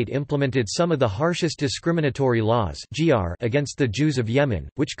imamate implemented some of the harshest discriminatory laws against the Jews of Yemen,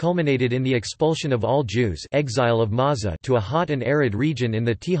 which culminated in the expulsion of all Jews, exile of Mazza, to a hot and arid region in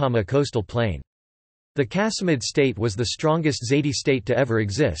the Tihama coastal plain. The Qasimid state was the strongest Zaydi state to ever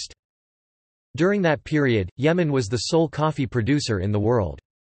exist. During that period, Yemen was the sole coffee producer in the world.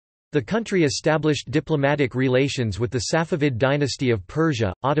 The country established diplomatic relations with the Safavid dynasty of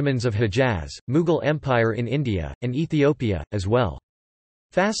Persia, Ottomans of Hejaz, Mughal Empire in India, and Ethiopia, as well.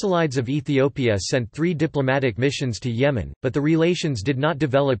 Fasilides of Ethiopia sent 3 diplomatic missions to Yemen, but the relations did not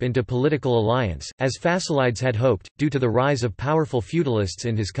develop into political alliance, as Fasilides had hoped, due to the rise of powerful feudalists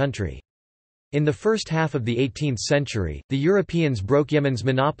in his country. In the first half of the 18th century, the Europeans broke Yemen's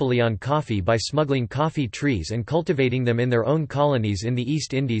monopoly on coffee by smuggling coffee trees and cultivating them in their own colonies in the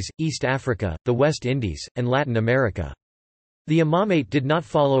East Indies, East Africa, the West Indies, and Latin America. The imamate did not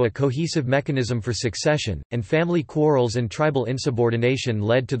follow a cohesive mechanism for succession, and family quarrels and tribal insubordination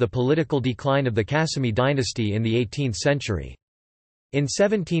led to the political decline of the Qasimi dynasty in the 18th century. In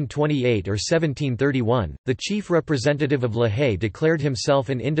 1728 or 1731, the chief representative of Lahey declared himself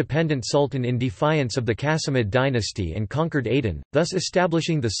an independent sultan in defiance of the Qasimid dynasty and conquered Aden, thus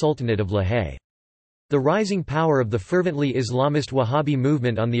establishing the Sultanate of Lahey. The rising power of the fervently Islamist Wahhabi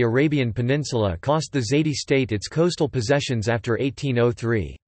movement on the Arabian Peninsula cost the Zaydi state its coastal possessions after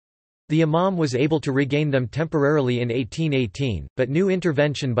 1803. The Imam was able to regain them temporarily in 1818, but new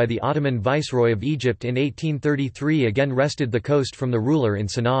intervention by the Ottoman Viceroy of Egypt in 1833 again wrested the coast from the ruler in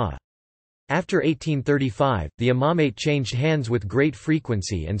Sana'a. After 1835, the imamate changed hands with great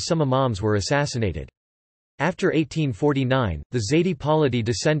frequency and some imams were assassinated. After 1849, the Zaydi polity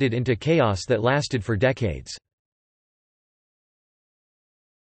descended into chaos that lasted for decades.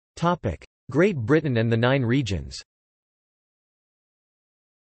 Great Britain and the Nine Regions.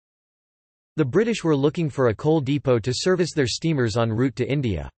 The British were looking for a coal depot to service their steamers en route to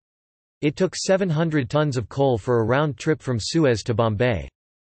India. It took 700 tons of coal for a round trip from Suez to Bombay.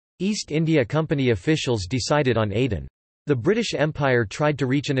 East India Company officials decided on Aden. The British Empire tried to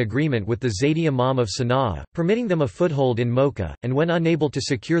reach an agreement with the Zaydi Imam of Sana'a, permitting them a foothold in Mocha, and when unable to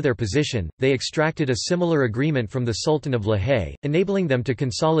secure their position, they extracted a similar agreement from the Sultan of Lahej, enabling them to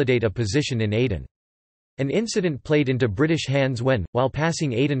consolidate a position in Aden. An incident played into British hands when, while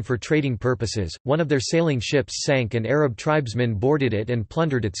passing Aden for trading purposes, one of their sailing ships sank and Arab tribesmen boarded it and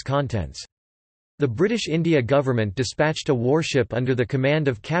plundered its contents. The British India government dispatched a warship under the command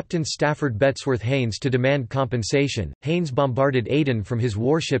of Captain Stafford Bettesworth Haynes to demand compensation. Haynes bombarded Aden from his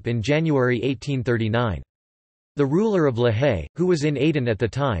warship in January 1839. The ruler of Lahej, who was in Aden at the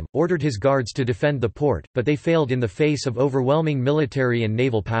time, ordered his guards to defend the port, but they failed in the face of overwhelming military and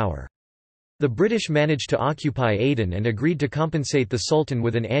naval power. The British managed to occupy Aden and agreed to compensate the Sultan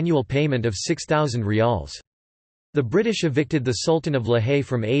with an annual payment of 6,000 riyals. The British evicted the Sultan of Lahej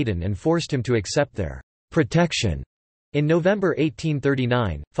from Aden and forced him to accept their protection. In November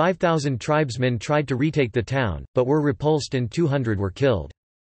 1839, 5,000 tribesmen tried to retake the town, but were repulsed and 200 were killed.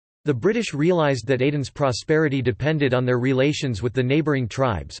 The British realised that Aden's prosperity depended on their relations with the neighbouring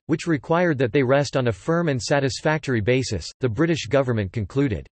tribes, which required that they rest on a firm and satisfactory basis. The British government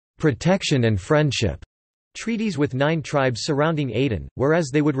concluded protection and friendship treaties with 9 tribes surrounding Aden, whereas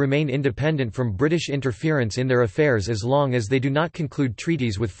they would remain independent from British interference in their affairs as long as they do not conclude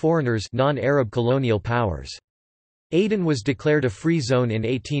treaties with foreigners, non-Arab colonial powers. Aden was declared a free zone in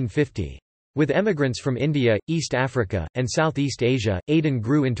 1850. With emigrants from India, East Africa, and Southeast Asia, Aden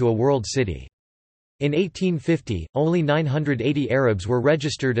grew into a world city. In 1850, only 980 Arabs were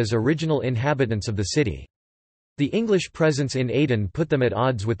registered as original inhabitants of the city. The English presence in Aden put them at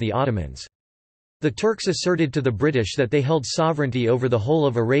odds with the Ottomans. The Turks asserted to the British that they held sovereignty over the whole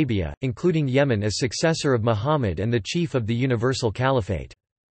of Arabia, including Yemen as successor of Muhammad and the chief of the Universal Caliphate.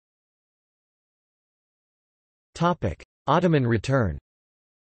 Ottoman return.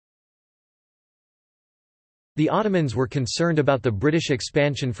 The Ottomans were concerned about the British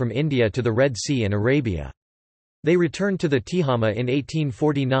expansion from India to the Red Sea and Arabia. They returned to the Tihama in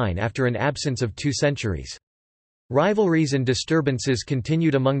 1849 after an absence of 2 centuries. Rivalries and disturbances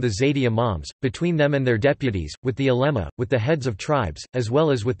continued among the Zaydi Imams, between them and their deputies, with the ulema, with the heads of tribes, as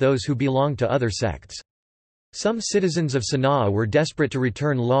well as with those who belonged to other sects. Some citizens of Sana'a were desperate to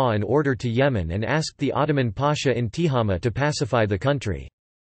return law and order to Yemen and asked the Ottoman Pasha in Tihama to pacify the country.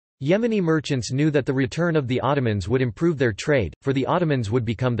 Yemeni merchants knew that the return of the Ottomans would improve their trade, for the Ottomans would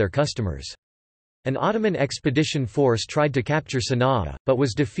become their customers. An Ottoman expedition force tried to capture Sana'a, but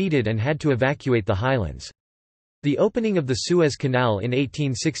was defeated and had to evacuate the highlands. The opening of the Suez Canal in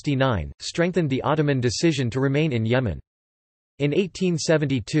 1869 strengthened the Ottoman decision to remain in Yemen. In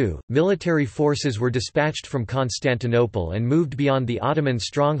 1872, military forces were dispatched from Constantinople and moved beyond the Ottoman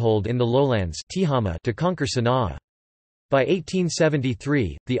stronghold in the lowlands to conquer Sana'a. By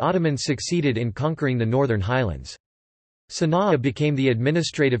 1873, the Ottomans succeeded in conquering the northern highlands. Sana'a became the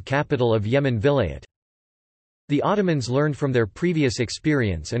administrative capital of Yemen Vilayet. The Ottomans learned from their previous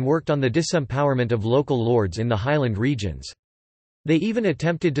experience and worked on the disempowerment of local lords in the highland regions. They even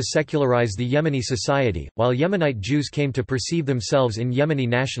attempted to secularize the Yemeni society, while Yemenite Jews came to perceive themselves in Yemeni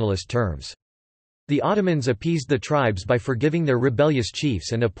nationalist terms. The Ottomans appeased the tribes by forgiving their rebellious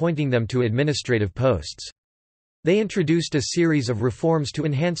chiefs and appointing them to administrative posts. They introduced a series of reforms to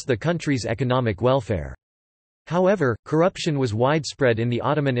enhance the country's economic welfare. However, corruption was widespread in the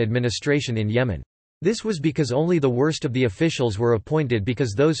Ottoman administration in Yemen. This was because only the worst of the officials were appointed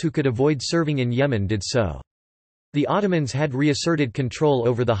because those who could avoid serving in Yemen did so. The Ottomans had reasserted control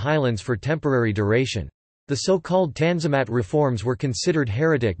over the highlands for temporary duration. The so-called Tanzimat reforms were considered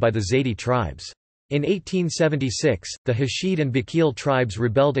heretic by the Zaydi tribes. In 1876, the Hashid and Bakil tribes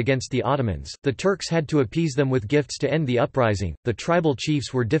rebelled against the Ottomans. The Turks had to appease them with gifts to end the uprising. The tribal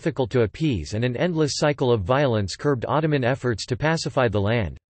chiefs were difficult to appease, and an endless cycle of violence curbed Ottoman efforts to pacify the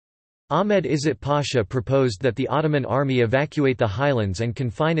land. Ahmed Izzet Pasha proposed that the Ottoman army evacuate the highlands and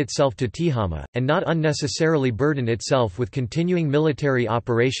confine itself to Tihama, and not unnecessarily burden itself with continuing military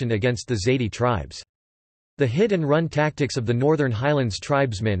operation against the Zaydi tribes. The hit-and-run tactics of the northern highlands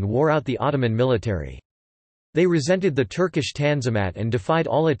tribesmen wore out the Ottoman military. They resented the Turkish Tanzimat and defied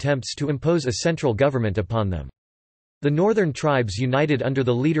all attempts to impose a central government upon them. The northern tribes united under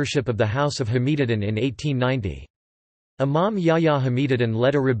the leadership of the House of Hamidaddin in 1890. Imam Yahya Hamidaddin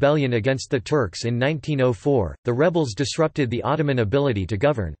led a rebellion against the Turks in 1904. The rebels disrupted the Ottoman ability to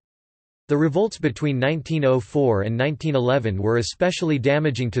govern. The revolts between 1904 and 1911 were especially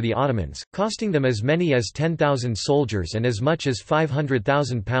damaging to the Ottomans, costing them as many as 10,000 soldiers and as much as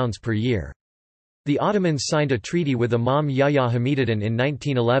 £500,000 per year. The Ottomans signed a treaty with Imam Yahya Hamiduddin in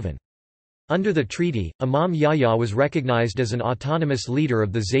 1911. Under the treaty, Imam Yahya was recognized as an autonomous leader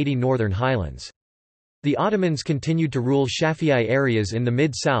of the Zaydi Northern Highlands. The Ottomans continued to rule Shafi'i areas in the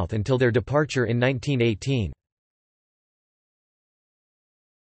Mid-South until their departure in 1918.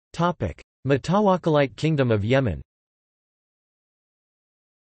 Mutawakkilite Kingdom of Yemen.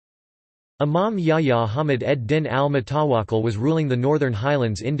 Imam Yahya Hamid ed-Din al-Mutawakkil was ruling the Northern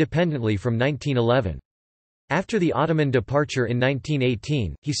Highlands independently from 1911. After the Ottoman departure in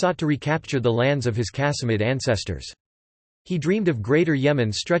 1918, he sought to recapture the lands of his Qasimid ancestors. He dreamed of Greater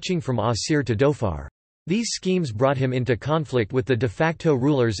Yemen stretching from Asir to Dhofar. These schemes brought him into conflict with the de facto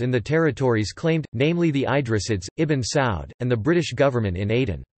rulers in the territories claimed, namely the Idrisids, Ibn Saud, and the British government in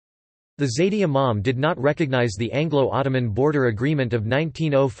Aden. The Zaydi Imam did not recognize the Anglo-Ottoman border agreement of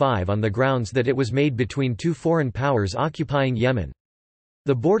 1905 on the grounds that it was made between two foreign powers occupying Yemen.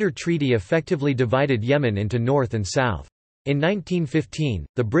 The border treaty effectively divided Yemen into north and south. In 1915,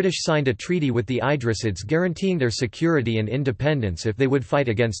 the British signed a treaty with the Idrisids guaranteeing their security and independence if they would fight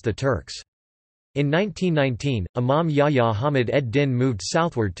against the Turks. In 1919, Imam Yahya Hamid ed-Din moved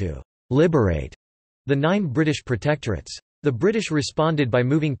southward to liberate the 9 British protectorates. The British responded by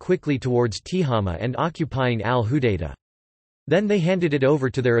moving quickly towards Tihama and occupying al-Hudaydah. Then they handed it over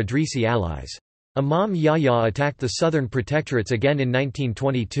to their Idrisi allies. Imam Yahya attacked the southern protectorates again in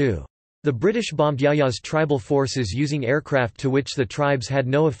 1922. The British bombed Yahya's tribal forces using aircraft to which the tribes had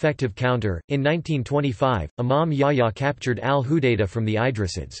no effective counter. In 1925, Imam Yahya captured al-Hudaydah from the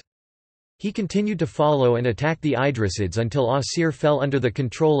Idrisids. He continued to follow and attack the Idrisids until Asir fell under the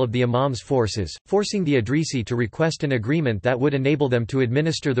control of the Imam's forces, forcing the Idrisi to request an agreement that would enable them to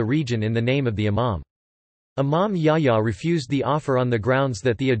administer the region in the name of the Imam. Imam Yahya refused the offer on the grounds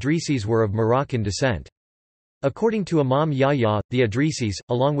that the Idrisis were of Moroccan descent. According to Imam Yahya, the Idrisis,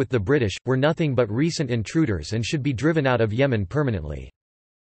 along with the British, were nothing but recent intruders and should be driven out of Yemen permanently.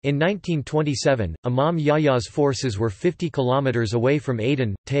 In 1927, Imam Yahya's forces were 50 kilometers away from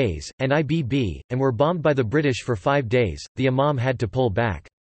Aden, Taiz, and Ibb, and were bombed by the British for 5 days. The Imam had to pull back.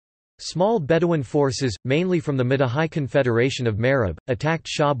 Small Bedouin forces, mainly from the Madahai Confederation of Marib, attacked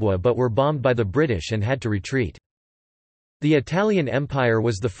Shabwa but were bombed by the British and had to retreat. The Italian Empire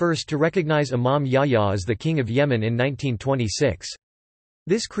was the first to recognize Imam Yahya as the King of Yemen in 1926.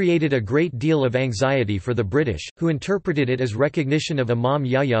 This created a great deal of anxiety for the British, who interpreted it as recognition of Imam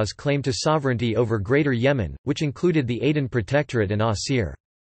Yahya's claim to sovereignty over Greater Yemen, which included the Aden Protectorate and Asir.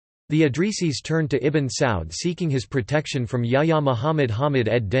 The Idrisis turned to Ibn Saud seeking his protection from Yahya Muhammad Hamid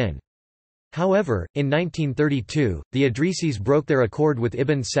ed-Din. However, in 1932, the Idrisis broke their accord with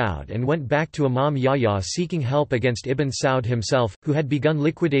Ibn Saud and went back to Imam Yahya seeking help against Ibn Saud himself, who had begun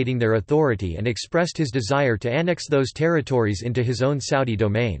liquidating their authority and expressed his desire to annex those territories into his own Saudi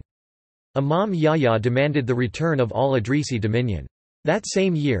domain. Imam Yahya demanded the return of all Idrisi dominion. That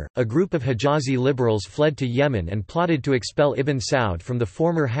same year, a group of Hijazi liberals fled to Yemen and plotted to expel Ibn Saud from the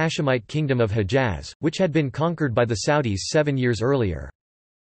former Hashemite kingdom of Hijaz, which had been conquered by the Saudis 7 years earlier.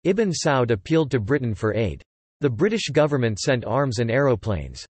 Ibn Saud appealed to Britain for aid. The British government sent arms and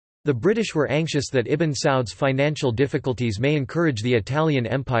aeroplanes. The British were anxious that Ibn Saud's financial difficulties may encourage the Italian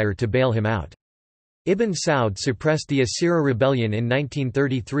Empire to bail him out. Ibn Saud suppressed the Asira rebellion in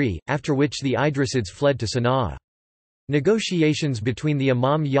 1933, after which the Idrisids fled to Sana'a. Negotiations between the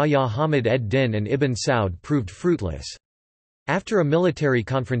Imam Yahya Hamid ed-Din and Ibn Saud proved fruitless. After a military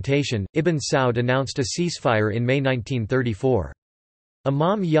confrontation, Ibn Saud announced a ceasefire in May 1934.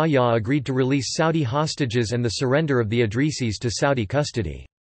 Imam Yahya agreed to release Saudi hostages and the surrender of the Idrisis to Saudi custody.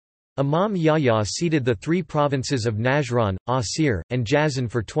 Imam Yahya ceded the 3 provinces of Najran, Asir, and Jazan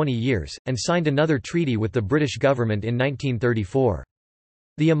for 20 years, and signed another treaty with the British government in 1934.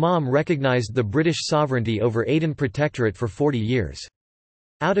 The Imam recognized the British sovereignty over Aden Protectorate for 40 years.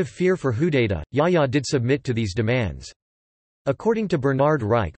 Out of fear for Hudaydah, Yahya did submit to these demands. According to Bernard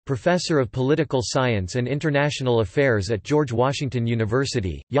Reich, professor of political science and international affairs at George Washington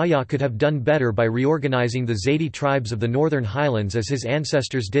University, Yahya could have done better by reorganizing the Zaydi tribes of the Northern Highlands as his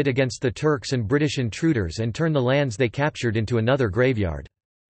ancestors did against the Turks and British intruders and turn the lands they captured into another graveyard.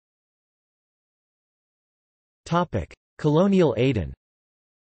 Colonial Aden.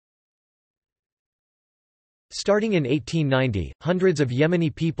 Starting in 1890, hundreds of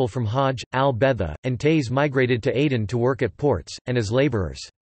Yemeni people from Hajj, al-Betha, and Taiz migrated to Aden to work at ports, and as laborers.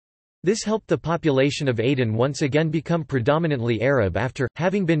 This helped the population of Aden once again become predominantly Arab after,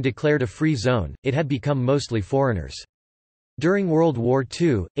 having been declared a free zone, it had become mostly foreigners. During World War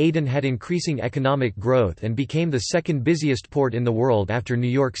II, Aden had increasing economic growth and became the second busiest port in the world after New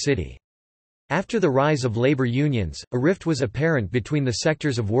York City. After the rise of labor unions, a rift was apparent between the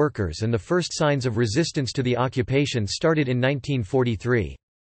sectors of workers, and the first signs of resistance to the occupation started in 1943.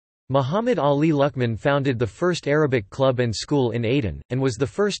 Muhammad Ali Luqman founded the first Arabic club and school in Aden, and was the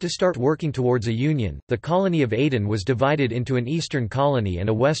first to start working towards a union. The colony of Aden was divided into an eastern colony and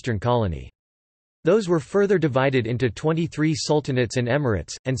a western colony. Those were further divided into 23 sultanates and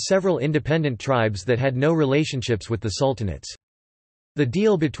emirates, and several independent tribes that had no relationships with the sultanates. The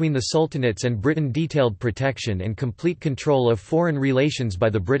deal between the sultanates and Britain detailed protection and complete control of foreign relations by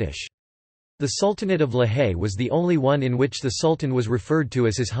the British. The Sultanate of Lahey was the only one in which the Sultan was referred to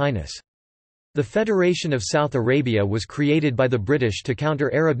as His Highness. The Federation of South Arabia was created by the British to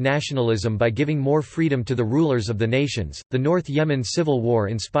counter Arab nationalism by giving more freedom to the rulers of the nations. The North Yemen Civil War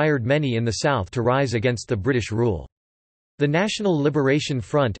inspired many in the south to rise against the British rule. The National Liberation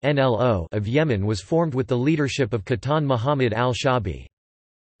Front (NLO) of Yemen was formed with the leadership of Qahtan Muhammad al-Shabi.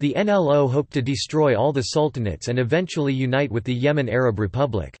 The NLO hoped to destroy all the sultanates and eventually unite with the Yemen Arab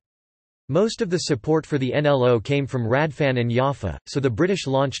Republic. Most of the support for the NLO came from Radfan and Jaffa, so the British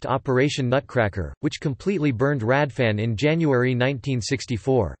launched Operation Nutcracker, which completely burned Radfan in January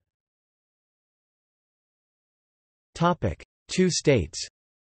 1964. Two states.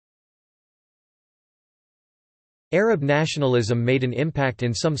 Arab nationalism made an impact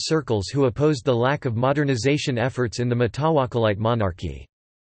in some circles who opposed the lack of modernization efforts in the Mutawakkilite monarchy.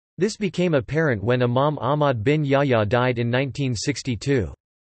 This became apparent when Imam Ahmad bin Yahya died in 1962.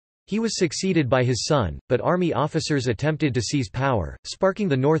 He was succeeded by his son, but army officers attempted to seize power, sparking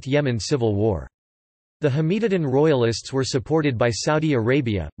the North Yemen Civil War. The Hamididan royalists were supported by Saudi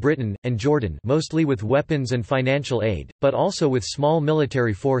Arabia, Britain, and Jordan, mostly with weapons and financial aid, but also with small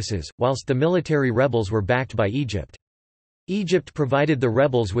military forces, whilst the military rebels were backed by Egypt. Egypt provided the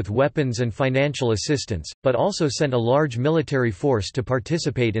rebels with weapons and financial assistance, but also sent a large military force to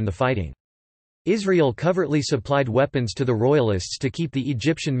participate in the fighting. Israel covertly supplied weapons to the royalists to keep the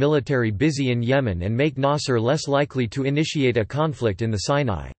Egyptian military busy in Yemen and make Nasser less likely to initiate a conflict in the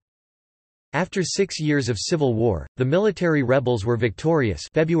Sinai. After 6 years of civil war, the military rebels were victorious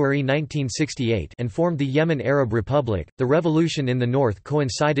February 1968 and formed the Yemen Arab Republic. The revolution in the north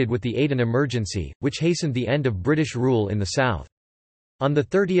coincided with the Aden Emergency, which hastened the end of British rule in the south. On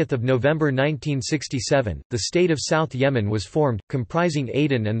 30 November 1967, the state of South Yemen was formed, comprising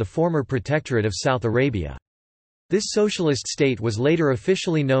Aden and the former Protectorate of South Arabia. This socialist state was later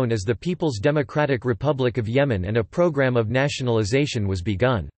officially known as the People's Democratic Republic of Yemen, and a program of nationalization was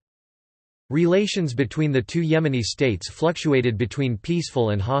begun. Relations between the two Yemeni states fluctuated between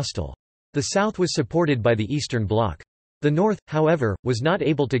peaceful and hostile. The south was supported by the Eastern Bloc. The north, however, was not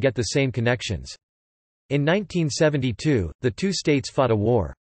able to get the same connections. In 1972, the two states fought a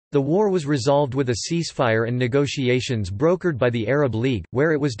war. The war was resolved with a ceasefire and negotiations brokered by the Arab League,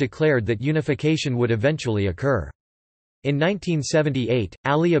 where it was declared that unification would eventually occur. In 1978,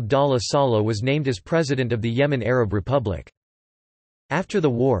 Ali Abdallah Saleh was named as president of the Yemen Arab Republic. After the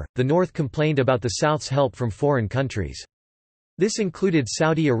war, the North complained about the South's help from foreign countries. This included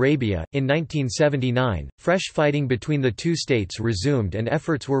Saudi Arabia. In 1979, fresh fighting between the two states resumed and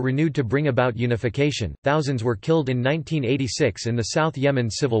efforts were renewed to bring about unification. Thousands were killed in 1986 in the South Yemen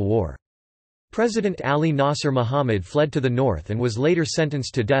Civil War. President Ali Nasser Mohammed fled to the north and was later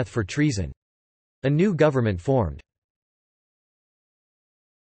sentenced to death for treason. A new government formed.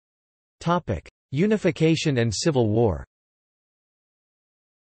 Topic: Unification and Civil War.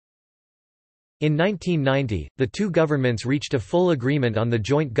 In 1990, the two governments reached a full agreement on the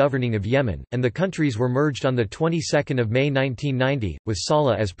joint governing of Yemen, and the countries were merged on the 22nd of May 1990, with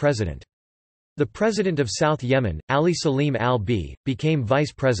Saleh as president. The president of South Yemen, Ali Salim al-B, became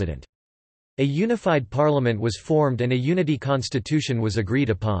vice president. A unified parliament was formed and a unity constitution was agreed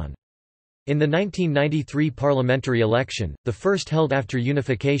upon. In the 1993 parliamentary election, the first held after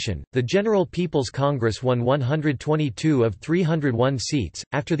unification, the General People's Congress won 122 of 301 seats.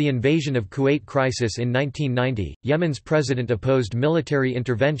 After the invasion of Kuwait crisis in 1990, Yemen's president opposed military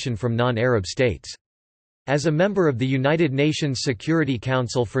intervention from non-Arab states. As a member of the United Nations Security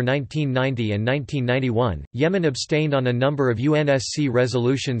Council for 1990 and 1991, Yemen abstained on a number of UNSC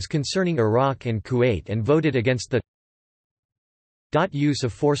resolutions concerning Iraq and Kuwait and voted against the use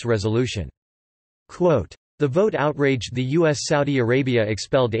of force resolution. Quote, "The vote outraged the U.S. Saudi Arabia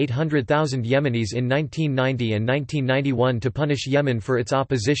expelled 800,000 Yemenis in 1990 and 1991 to punish Yemen for its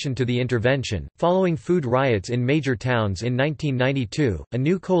opposition to the intervention." Following food riots in major towns in 1992, a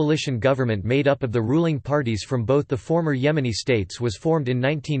new coalition government made up of the ruling parties from both the former Yemeni states was formed in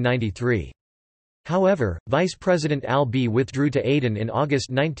 1993. However, Vice President al-B withdrew to Aden in August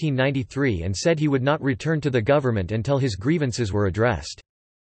 1993 and said he would not return to the government until his grievances were addressed.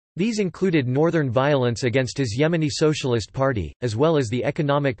 These included northern violence against his Yemeni Socialist Party, as well as the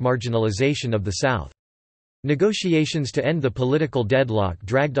economic marginalization of the south. Negotiations to end the political deadlock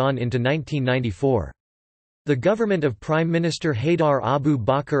dragged on into 1994. The government of Prime Minister Haydar Abu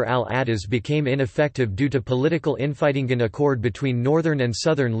Bakr al-Addis became ineffective due to political infighting. An accord between northern and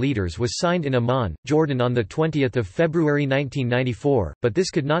southern leaders was signed in Amman, Jordan on 20 February 1994, but this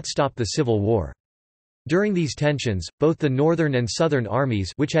could not stop the civil war. During these tensions, both the northern and southern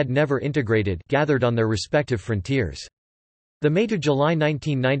armies, which had never integrated, gathered on their respective frontiers. The May–July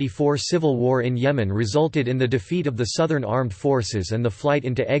 1994 civil war in Yemen resulted in the defeat of the southern armed forces and the flight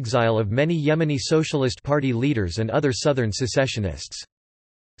into exile of many Yemeni Socialist Party leaders and other southern secessionists.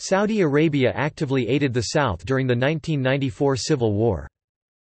 Saudi Arabia actively aided the south during the 1994 civil war.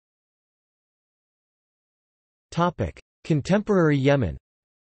 Contemporary Yemen.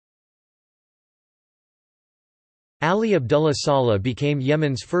 Ali Abdullah Saleh became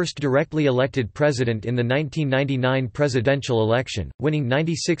Yemen's first directly elected president in the 1999 presidential election, winning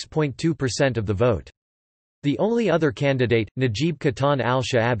 96.2% of the vote. The only other candidate, Najib Qahtan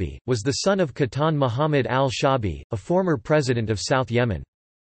al-Sha'abi, was the son of Qahtan Muhammad al-Shabi, a former president of South Yemen.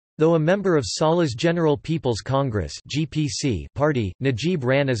 Though a member of Saleh's General People's Congress (GPC) party, Najib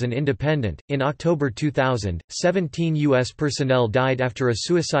ran as an independent. In October 2000, 17 U.S. personnel died after a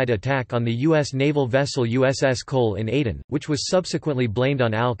suicide attack on the U.S. naval vessel USS Cole in Aden, which was subsequently blamed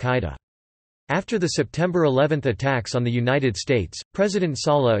on al-Qaeda. After the September 11 attacks on the United States, President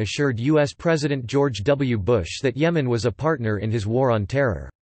Saleh assured U.S. President George W. Bush that Yemen was a partner in his war on terror.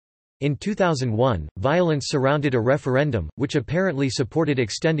 In 2001, violence surrounded a referendum, which apparently supported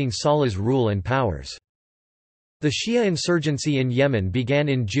extending Saleh's rule and powers. The Shia insurgency in Yemen began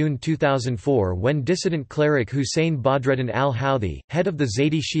in June 2004 when dissident cleric Hussein Badreddin al-Houthi, head of the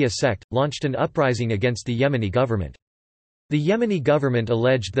Zaydi Shia sect, launched an uprising against the Yemeni government. The Yemeni government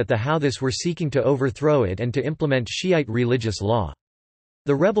alleged that the Houthis were seeking to overthrow it and to implement Shiite religious law.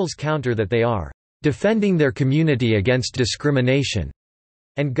 The rebels counter that they are defending their community against discrimination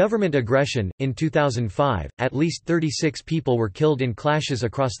and government aggression. In 2005, at least 36 people were killed in clashes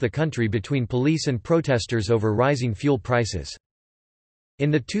across the country between police and protesters over rising fuel prices.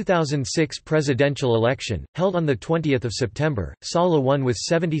 In the 2006 presidential election, held on 20 September, Saleh won with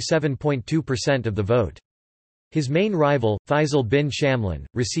 77.2% of the vote. His main rival, Faisal bin Shamlan,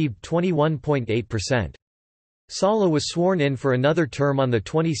 received 21.8%. Saleh was sworn in for another term on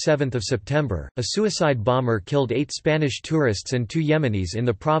 27 September. A suicide bomber killed 8 Spanish tourists and 2 Yemenis in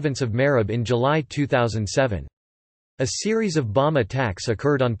the province of Marib in July 2007. A series of bomb attacks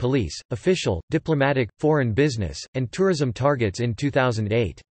occurred on police, official, diplomatic, foreign business, and tourism targets in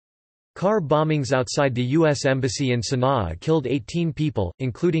 2008. Car bombings outside the U.S. Embassy in Sana'a killed 18 people,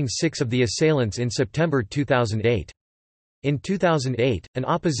 including 6 of the assailants in September 2008. In 2008, an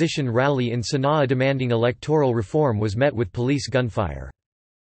opposition rally in Sana'a demanding electoral reform was met with police gunfire.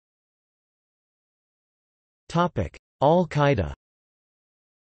 Al-Qaeda.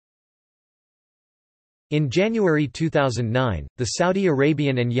 In January 2009, the Saudi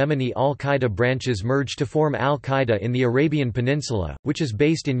Arabian and Yemeni al-Qaeda branches merged to form al-Qaeda in the Arabian Peninsula, which is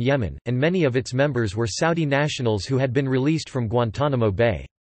based in Yemen, and many of its members were Saudi nationals who had been released from Guantanamo Bay.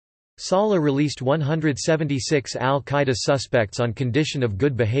 Saleh released 176 al-Qaeda suspects on condition of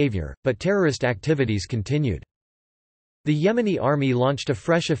good behavior, but terrorist activities continued. The Yemeni army launched a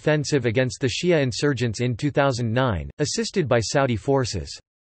fresh offensive against the Shia insurgents in 2009, assisted by Saudi forces.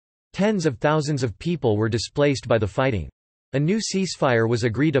 Tens of thousands of people were displaced by the fighting. A new ceasefire was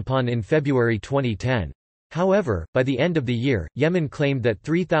agreed upon in February 2010. However, by the end of the year, Yemen claimed that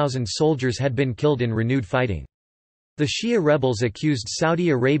 3,000 soldiers had been killed in renewed fighting. The Shia rebels accused Saudi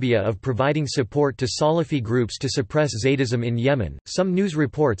Arabia of providing support to Salafi groups to suppress Zaydism in Yemen. Some news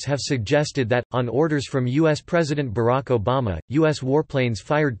reports have suggested that, on orders from U.S. President Barack Obama, U.S. warplanes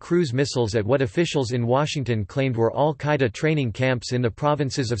fired cruise missiles at what officials in Washington claimed were al-Qaeda training camps in the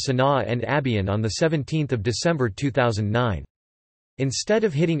provinces of Sana'a and Abiyan on 17 December 2009. Instead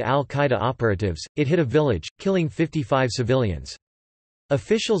of hitting al-Qaeda operatives, it hit a village, killing 55 civilians.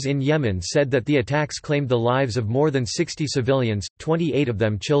 Officials in Yemen said that the attacks claimed the lives of more than 60 civilians, 28 of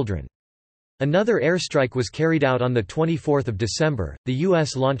them children. Another airstrike was carried out on 24 December. The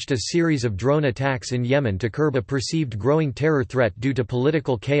U.S. launched a series of drone attacks in Yemen to curb a perceived growing terror threat due to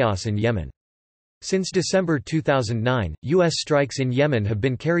political chaos in Yemen. Since December 2009, U.S. strikes in Yemen have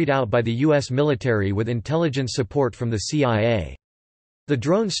been carried out by the U.S. military with intelligence support from the CIA. The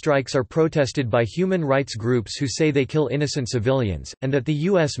drone strikes are protested by human rights groups who say they kill innocent civilians, and that the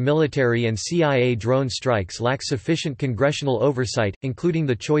U.S. military and CIA drone strikes lack sufficient congressional oversight, including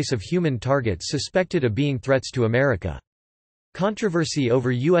the choice of human targets suspected of being threats to America. Controversy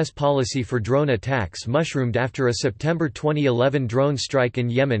over U.S. policy for drone attacks mushroomed after a September 2011 drone strike in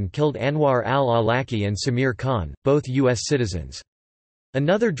Yemen killed Anwar al-Awlaki and Samir Khan, both U.S. citizens.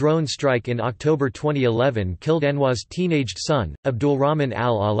 Another drone strike in October 2011 killed Anwar's teenaged son, Abdulrahman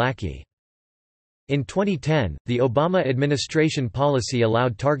al-Awlaki. In 2010, the Obama administration policy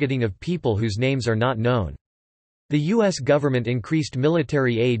allowed targeting of people whose names are not known. The U.S. government increased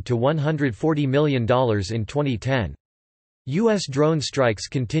military aid to $140 million in 2010. U.S. drone strikes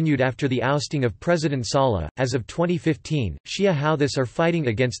continued after the ousting of President Saleh. As of 2015, Shia Houthis are fighting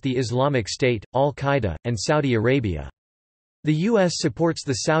against the Islamic State, Al-Qaeda, and Saudi Arabia. The U.S. supports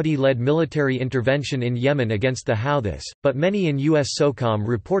the Saudi-led military intervention in Yemen against the Houthis, but many in U.S. SOCOM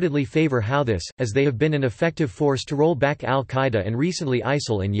reportedly favor Houthis, as they have been an effective force to roll back al-Qaeda and recently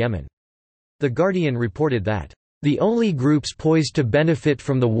ISIL in Yemen. The Guardian reported that, "The only groups poised to benefit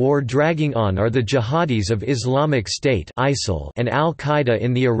from the war dragging on are the Jihadis of Islamic State (ISIL) and Al-Qaeda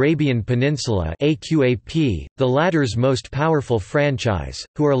in the Arabian Peninsula (AQAP), the latter's most powerful franchise,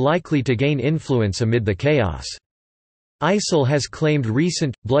 who are likely to gain influence amid the chaos." ISIL has claimed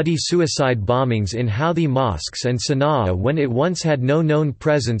recent, bloody suicide bombings in Houthi mosques and Sana'a when it once had no known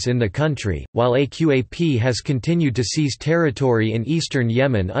presence in the country, while AQAP has continued to seize territory in eastern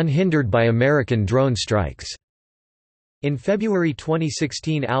Yemen unhindered by American drone strikes. In February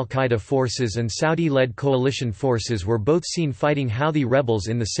 2016, al-Qaeda forces and Saudi-led coalition forces were both seen fighting Houthi rebels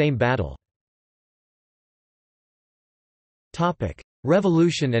in the same battle.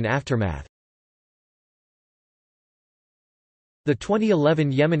 Revolution and aftermath. The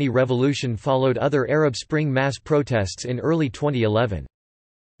 2011 Yemeni revolution followed other Arab Spring mass protests in early 2011.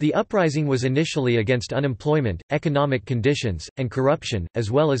 The uprising was initially against unemployment, economic conditions, and corruption, as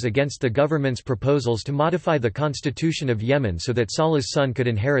well as against the government's proposals to modify the constitution of Yemen so that Saleh's son could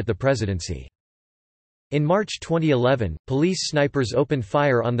inherit the presidency. In March 2011, police snipers opened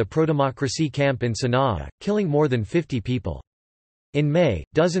fire on the pro-democracy camp in Sana'a, killing more than 50 people. In May,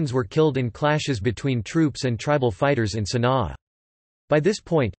 dozens were killed in clashes between troops and tribal fighters in Sana'a. By this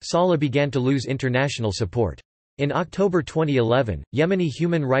point, Saleh began to lose international support. In October 2011, Yemeni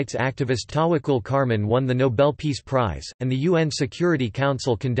human rights activist Tawakkul Karman won the Nobel Peace Prize, and the UN Security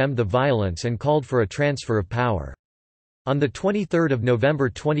Council condemned the violence and called for a transfer of power. On 23 November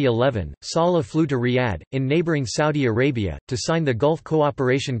 2011, Saleh flew to Riyadh, in neighboring Saudi Arabia, to sign the Gulf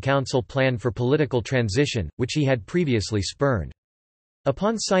Cooperation Council Plan for Political Transition, which he had previously spurned.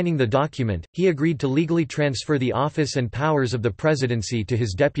 Upon signing the document, he agreed to legally transfer the office and powers of the presidency to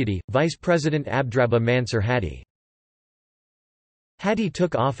his deputy, Vice President Abdrabbuh Mansur Hadi. Hadi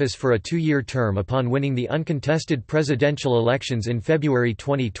took office for a two-year term upon winning the uncontested presidential elections in February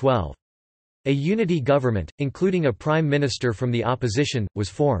 2012. A unity government, including a prime minister from the opposition, was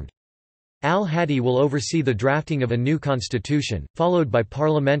formed. Al-Hadi will oversee the drafting of a new constitution, followed by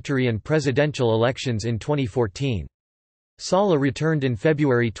parliamentary and presidential elections in 2014. Saleh returned in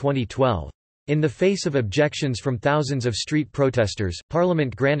February 2012. In the face of objections from thousands of street protesters,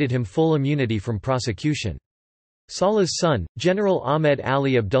 Parliament granted him full immunity from prosecution. Saleh's son, General Ahmed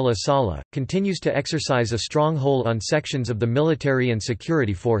Ali Abdullah Saleh, continues to exercise a strong hold on sections of the military and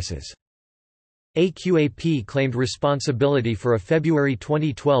security forces. AQAP claimed responsibility for a February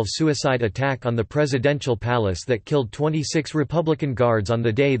 2012 suicide attack on the presidential palace that killed 26 Republican guards on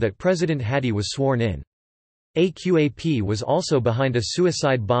the day that President Hadi was sworn in. AQAP was also behind a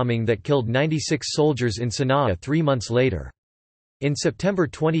suicide bombing that killed 96 soldiers in Sana'a 3 months later. In September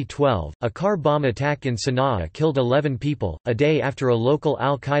 2012, a car bomb attack in Sana'a killed 11 people, a day after a local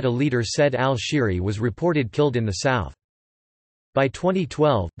al-Qaeda leader Said al-Shiri was reported killed in the south. By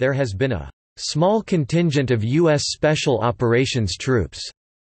 2012, there has been a small contingent of U.S. Special Operations troops,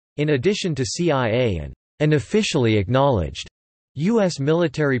 in addition to CIA and an officially acknowledged U.S.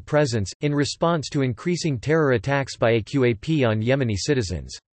 military presence, in response to increasing terror attacks by AQAP on Yemeni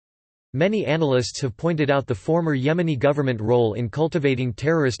citizens. Many analysts have pointed out the former Yemeni government role in cultivating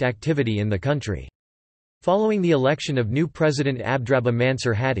terrorist activity in the country. Following the election of new President Abdrabbuh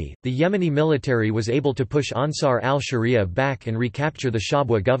Mansur Hadi, the Yemeni military was able to push Ansar al-Sharia back and recapture the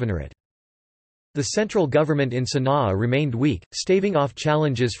Shabwa governorate. The central government in Sana'a remained weak, staving off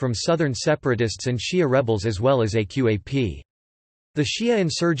challenges from southern separatists and Shia rebels as well as AQAP. The Shia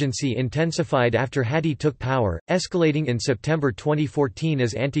insurgency intensified after Hadi took power, escalating in September 2014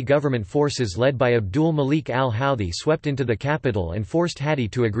 as anti-government forces led by Abdul Malik al-Houthi swept into the capital and forced Hadi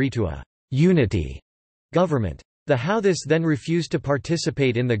to agree to a «unity» government. The Houthis then refused to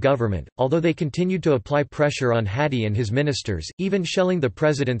participate in the government, although they continued to apply pressure on Hadi and his ministers, even shelling the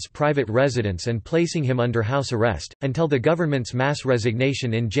president's private residence and placing him under house arrest, until the government's mass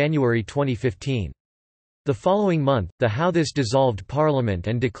resignation in January 2015. The following month, the Houthis dissolved parliament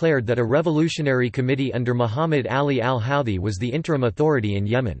and declared that a revolutionary committee under Muhammad Ali al-Houthi was the interim authority in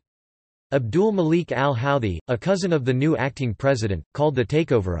Yemen. Abdul Malik al-Houthi, a cousin of the new acting president, called the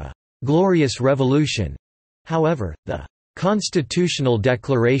takeover a «glorious revolution». However, the «constitutional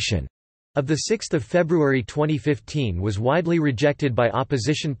declaration» of 6 February 2015 was widely rejected by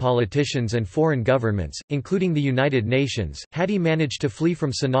opposition politicians and foreign governments, including the United Nations. Hadi managed to flee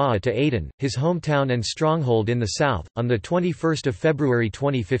from Sana'a to Aden, his hometown and stronghold in the south, on 21 February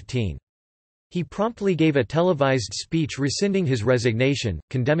 2015. He promptly gave a televised speech rescinding his resignation,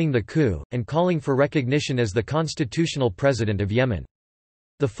 condemning the coup, and calling for recognition as the constitutional president of Yemen.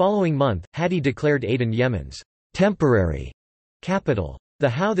 The following month, Hadi declared Aden Yemen's temporary capital. The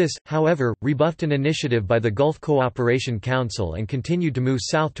Houthis, however, rebuffed an initiative by the Gulf Cooperation Council and continued to move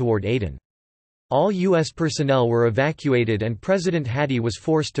south toward Aden. All U.S. personnel were evacuated and President Hadi was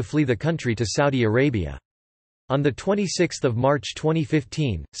forced to flee the country to Saudi Arabia. On 26 March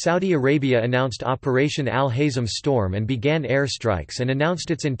 2015, Saudi Arabia announced Operation Al-Hazm Storm and began airstrikes and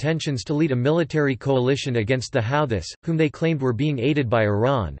announced its intentions to lead a military coalition against the Houthis, whom they claimed were being aided by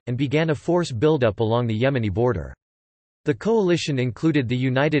Iran, and began a force buildup along the Yemeni border. The coalition included the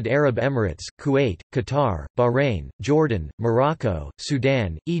United Arab Emirates, Kuwait, Qatar, Bahrain, Jordan, Morocco,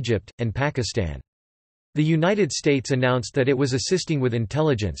 Sudan, Egypt, and Pakistan. The United States announced that it was assisting with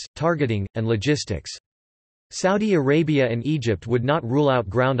intelligence, targeting, and logistics. Saudi Arabia and Egypt would not rule out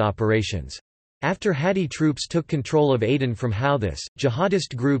ground operations. After Hadi troops took control of Aden from Houthis,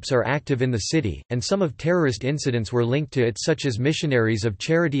 jihadist groups are active in the city, and some of terrorist incidents were linked to it, such as Missionaries of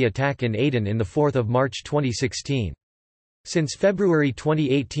Charity attack in Aden in 4 March 2016. Since February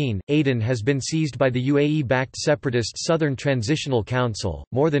 2018, Aden has been seized by the UAE-backed separatist Southern Transitional Council.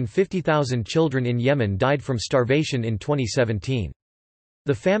 More than 50,000 children in Yemen died from starvation in 2017.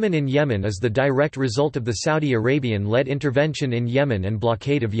 The famine in Yemen is the direct result of the Saudi Arabian-led intervention in Yemen and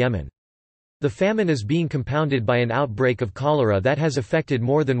blockade of Yemen. The famine is being compounded by an outbreak of cholera that has affected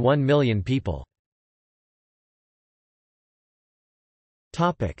more than 1 million people.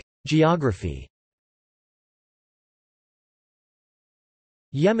 Geography.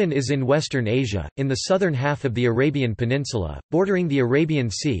 Yemen is in Western Asia, in the southern half of the Arabian Peninsula, bordering the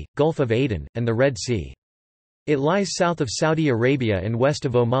Arabian Sea, Gulf of Aden, and the Red Sea. It lies south of Saudi Arabia and west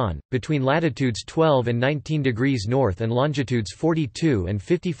of Oman, between latitudes 12 and 19 degrees north and longitudes 42 and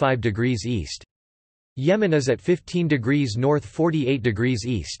 55 degrees east. Yemen is at 15 degrees north 48 degrees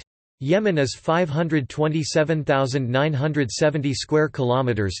east. Yemen is 527,970 square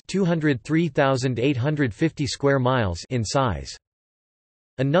kilometers, 203,850 square miles in size.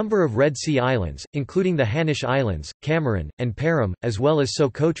 A number of Red Sea islands, including the Hanish Islands, Cameron, and Param, as well as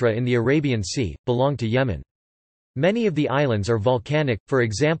Socotra in the Arabian Sea, belong to Yemen. Many of the islands are volcanic, for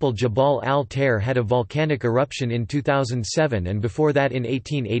example Jabal al-Tair had a volcanic eruption in 2007 and before that in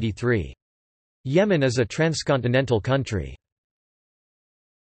 1883. Yemen is a transcontinental country.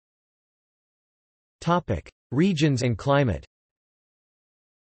 Regions and climate.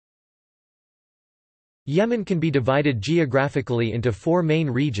 Yemen can be divided geographically into 4 main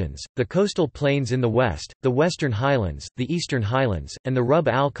regions: the coastal plains in the west, the western highlands, the eastern highlands, and the Rub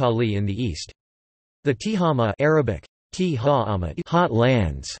al-Khali in the east. The Tihama Arabic, hot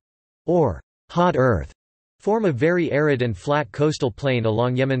lands, or hot earth, form a very arid and flat coastal plain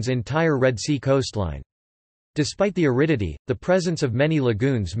along Yemen's entire Red Sea coastline. Despite the aridity, the presence of many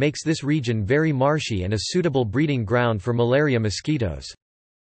lagoons makes this region very marshy and a suitable breeding ground for malaria mosquitoes.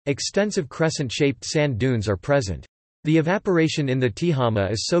 Extensive crescent-shaped sand dunes are present. The evaporation in the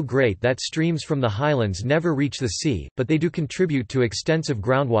Tihama is so great that streams from the highlands never reach the sea, but they do contribute to extensive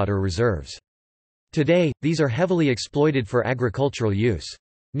groundwater reserves. Today, these are heavily exploited for agricultural use.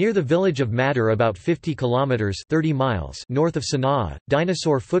 Near the village of Madar, about 50 kilometers (30 miles) north of Sana'a,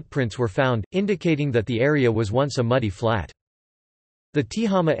 dinosaur footprints were found, indicating that the area was once a muddy flat. The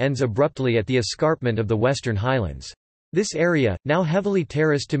Tihama ends abruptly at the escarpment of the western highlands. This area, now heavily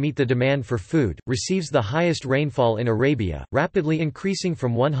terraced to meet the demand for food, receives the highest rainfall in Arabia, rapidly increasing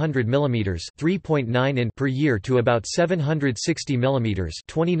from 100 mm (3.9 in) per year to about 760 mm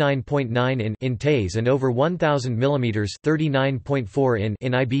 (29.9 in) Tays and over 1000 mm (39.4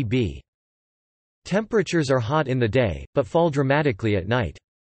 in) Ibb. Temperatures are hot in the day, but fall dramatically at night.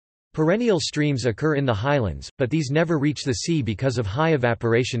 Perennial streams occur in the highlands, but these never reach the sea because of high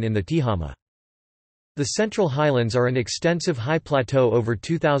evaporation in the Tihama. The Central Highlands are an extensive high plateau over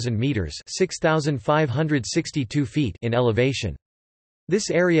 2,000 metres (6,562 feet) in elevation. This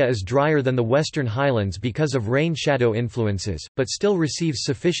area is drier than the Western Highlands because of rain shadow influences, but still receives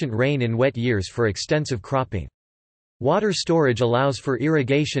sufficient rain in wet years for extensive cropping. Water storage allows for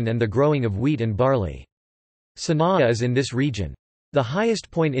irrigation and the growing of wheat and barley. Sana'a is in this region. The highest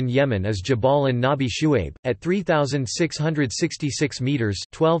point in Yemen is Jabal an-Nabi Shu'aib, at 3,666 metres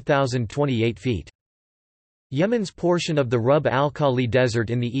 (12,028 feet). Yemen's portion of the Rub al-Khali Desert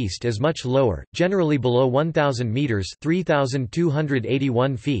in the east is much lower, generally below 1,000 metres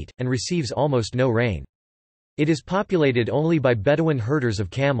 (3,281 feet), and receives almost no rain. It is populated only by Bedouin herders of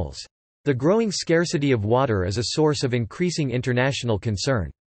camels. The growing scarcity of water is a source of increasing international concern.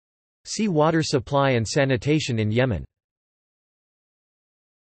 See water supply and sanitation in Yemen.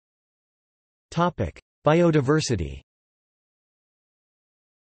 Biodiversity.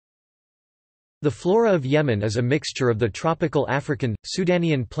 The flora of Yemen is a mixture of the tropical African,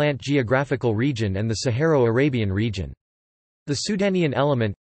 Sudanian plant geographical region and the Saharo-Arabian region. The Sudanian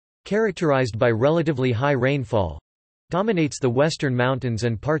element, characterized by relatively high rainfall, dominates the western mountains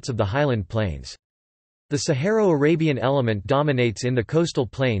and parts of the highland plains. The Saharo-Arabian element dominates in the coastal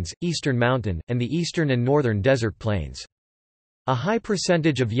plains, eastern mountain, and the eastern and northern desert plains. A high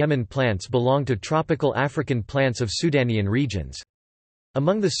percentage of Yemen plants belong to tropical African plants of Sudanian regions.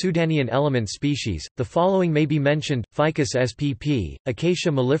 Among the Sudanian element species, the following may be mentioned: Ficus spp, Acacia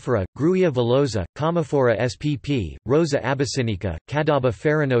mellifera, Grewia villosa, Commiphora spp, Rosa abyssinica, Cadaba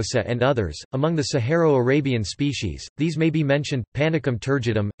farinosa, and others. Among the Saharo-Arabian species, these may be mentioned: Panicum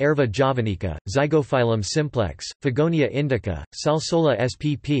turgidum, Erva javanica, Zygophyllum simplex, Fagonia indica, Salsola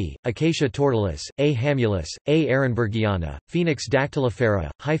spp, Acacia tortilis, A. hamulus, A. ehrenbergiana, Phoenix dactylifera,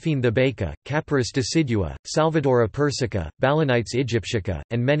 Hyphene thebaca, Capparis decidua, Salvadora persica, Balanites aegyptiaca,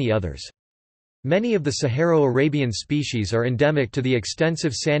 and many others. Many of the Saharo-Arabian species are endemic to the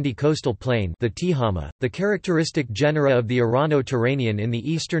extensive sandy coastal plain, the Tihama. The characteristic genera of the Irano-Turanian in the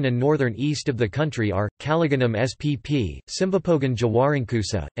eastern and northern east of the country are Caligonum spp, Cymbopogon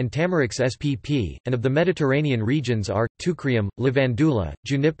jawarincusa, and Tamarix spp, and of the Mediterranean regions are Teucrium, Lavandula,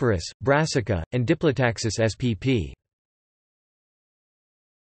 Juniperus, Brassica, and Diplotaxis spp.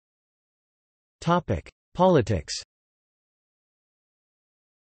 Topic: Politics.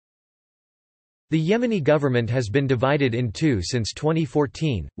 The Yemeni government has been divided in two since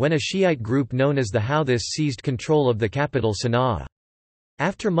 2014, when a Shiite group known as the Houthis seized control of the capital Sana'a.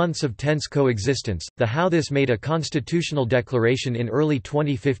 After months of tense coexistence, the Houthis made a constitutional declaration in early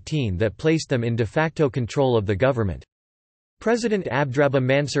 2015 that placed them in de facto control of the government. President Abdrabbuh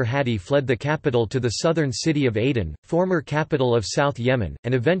Mansur Hadi fled the capital to the southern city of Aden, former capital of South Yemen,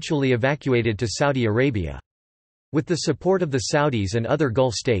 and eventually evacuated to Saudi Arabia. With the support of the Saudis and other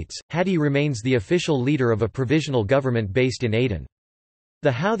Gulf states, Hadi remains the official leader of a provisional government based in Aden.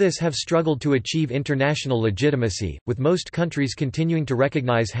 The Houthis have struggled to achieve international legitimacy, with most countries continuing to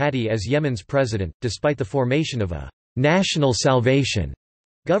recognize Hadi as Yemen's president, despite the formation of a «national salvation»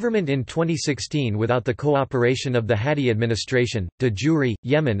 government in 2016 without the cooperation of the Hadi administration. De jure,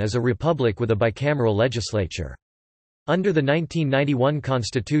 Yemen is a republic with a bicameral legislature. Under the 1991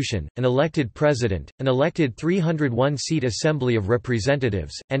 constitution, an elected president, an elected 301-seat Assembly of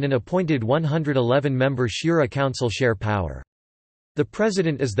Representatives, and an appointed 111-member Shura Council share power. The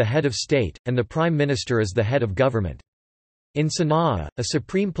president is the head of state, and the prime minister is the head of government. In Sana'a, a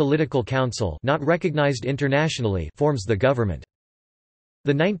supreme political council not recognized internationally forms the government.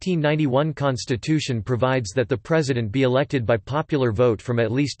 The 1991 constitution provides that the president be elected by popular vote from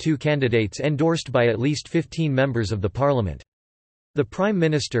at least 2 candidates endorsed by at least 15 members of the parliament. The prime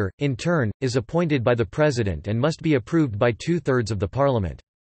minister, in turn, is appointed by the president and must be approved by 2/3 of the parliament.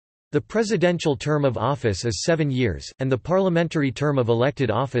 The presidential term of office is 7 years, and the parliamentary term of elected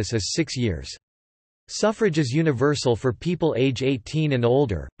office is 6 years. Suffrage is universal for people age 18 and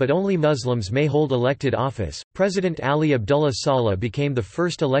older, but only Muslims may hold elected office. President Ali Abdullah Saleh became the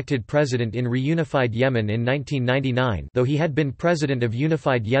first elected president in reunified Yemen in 1999, though he had been president of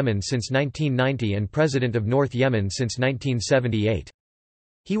unified Yemen since 1990 and president of North Yemen since 1978.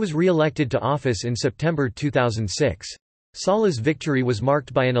 He was re-elected to office in September 2006. Saleh's victory was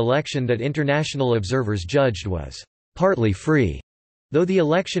marked by an election that international observers judged was partly free, though the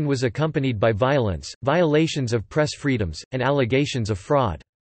election was accompanied by violence, violations of press freedoms, and allegations of fraud.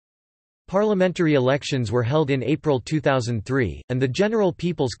 Parliamentary elections were held in April 2003, and the General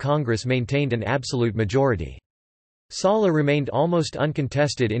People's Congress maintained an absolute majority. Saleh remained almost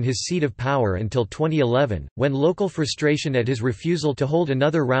uncontested in his seat of power until 2011, when local frustration at his refusal to hold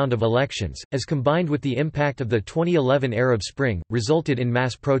another round of elections, as combined with the impact of the 2011 Arab Spring, resulted in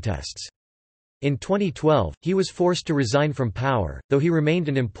mass protests. In 2012, he was forced to resign from power, though he remained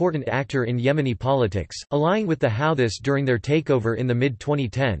an important actor in Yemeni politics, allying with the Houthis during their takeover in the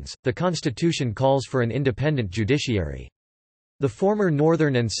mid-2010s. The constitution calls for an independent judiciary. The former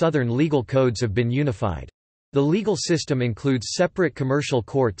northern and southern legal codes have been unified. The legal system includes separate commercial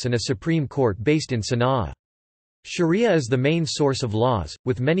courts and a Supreme Court based in Sana'a. Sharia is the main source of laws,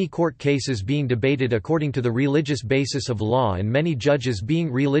 with many court cases being debated according to the religious basis of law and many judges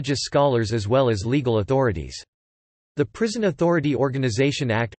being religious scholars as well as legal authorities. The Prison Authority Organization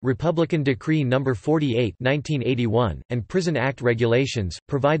Act, Republican Decree No. 48 (1981), and Prison Act regulations,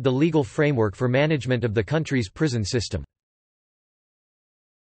 provide the legal framework for management of the country's prison system.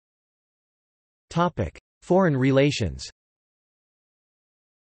 Foreign relations.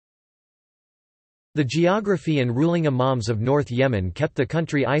 The geography and ruling imams of North Yemen kept the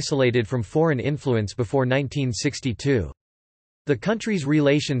country isolated from foreign influence before 1962. The country's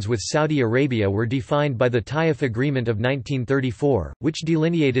relations with Saudi Arabia were defined by the Taif Agreement of 1934, which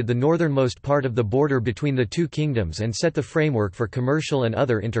delineated the northernmost part of the border between the two kingdoms and set the framework for commercial and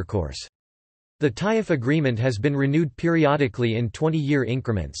other intercourse. The Taif Agreement has been renewed periodically in 20-year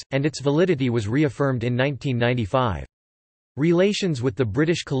increments, and its validity was reaffirmed in 1995. Relations with the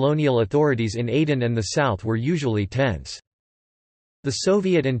British colonial authorities in Aden and the south were usually tense. The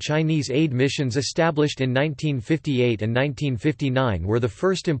Soviet and Chinese aid missions established in 1958 and 1959 were the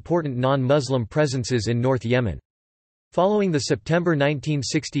first important non-Muslim presences in North Yemen. Following the September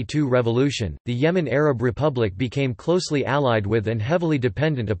 1962 revolution, the Yemen Arab Republic became closely allied with and heavily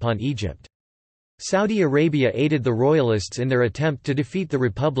dependent upon Egypt. Saudi Arabia aided the royalists in their attempt to defeat the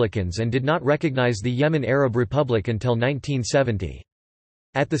Republicans and did not recognize the Yemen Arab Republic until 1970.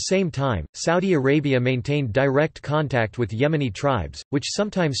 At the same time, Saudi Arabia maintained direct contact with Yemeni tribes, which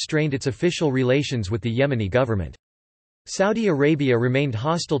sometimes strained its official relations with the Yemeni government. Saudi Arabia remained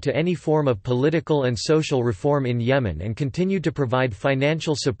hostile to any form of political and social reform in Yemen and continued to provide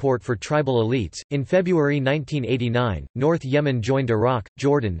financial support for tribal elites. In February 1989, North Yemen joined Iraq,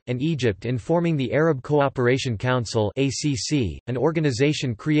 Jordan, and Egypt in forming the Arab Cooperation Council (ACC), an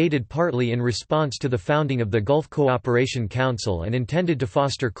organization created partly in response to the founding of the Gulf Cooperation Council and intended to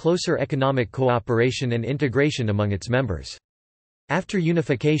foster closer economic cooperation and integration among its members. After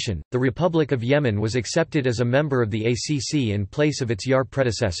unification, the Republic of Yemen was accepted as a member of the ACC in place of its YAR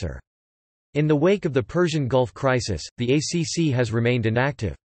predecessor. In the wake of the Persian Gulf crisis, the ACC has remained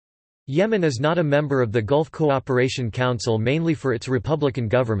inactive. Yemen is not a member of the Gulf Cooperation Council mainly for its republican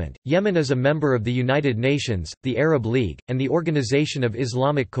government. Yemen is a member of the United Nations, the Arab League, and the Organization of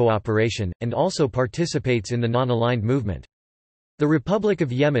Islamic Cooperation, and also participates in the non-aligned movement. The Republic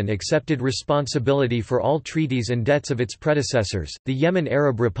of Yemen accepted responsibility for all treaties and debts of its predecessors, the Yemen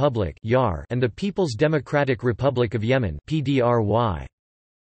Arab Republic and the People's Democratic Republic of Yemen (PDRY).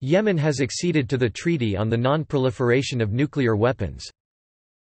 Yemen has acceded to the Treaty on the Non-Proliferation of Nuclear Weapons.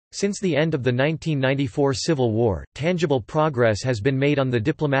 Since the end of the 1994 civil war, tangible progress has been made on the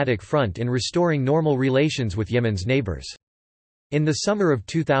diplomatic front in restoring normal relations with Yemen's neighbors. In the summer of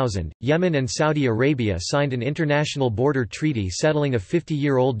 2000, Yemen and Saudi Arabia signed an international border treaty settling a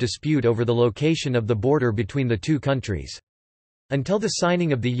 50-year-old dispute over the location of the border between the two countries. Until the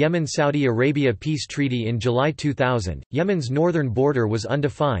signing of the Yemen-Saudi Arabia Peace Treaty in July 2000, Yemen's northern border was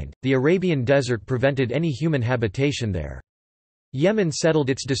undefined. The Arabian Desert prevented any human habitation there. Yemen settled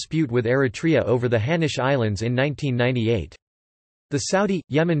its dispute with Eritrea over the Hanish Islands in 1998. The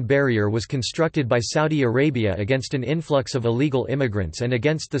Saudi-Yemen barrier was constructed by Saudi Arabia against an influx of illegal immigrants and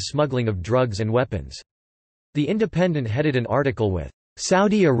against the smuggling of drugs and weapons. The Independent headed an article with,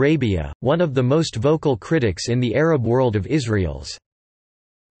 "Saudi Arabia, one of the most vocal critics in the Arab world of Israel's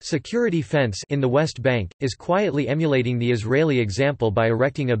security fence in the West Bank, is quietly emulating the Israeli example by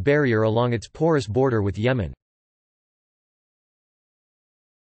erecting a barrier along its porous border with Yemen."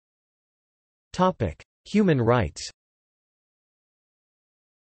 Human rights.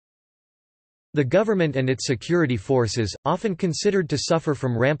 The government and its security forces, often considered to suffer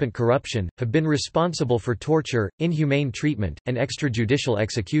from rampant corruption, have been responsible for torture, inhumane treatment, and extrajudicial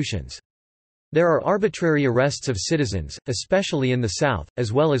executions. There are arbitrary arrests of citizens, especially in the south,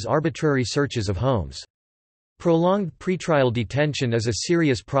 as well as arbitrary searches of homes. Prolonged pretrial detention is a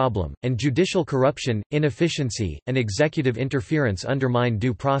serious problem, and judicial corruption, inefficiency, and executive interference undermine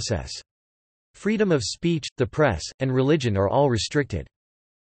due process. Freedom of speech, the press, and religion are all restricted.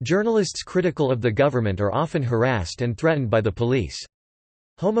 Journalists critical of the government are often harassed and threatened by the police.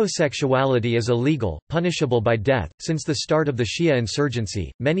 Homosexuality is illegal, punishable by death. Since the start of the Shia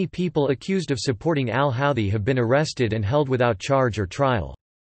insurgency, many people accused of supporting al-Houthi have been arrested and held without charge or trial.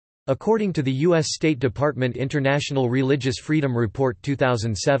 According to the U.S. State Department International Religious Freedom Report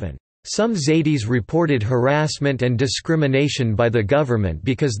 2007, Some Zaydis reported harassment and discrimination by the government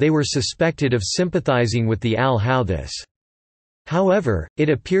because they were suspected of sympathizing with the al-Houthis. However, it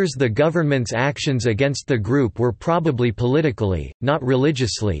appears the government's actions against the group were probably politically, not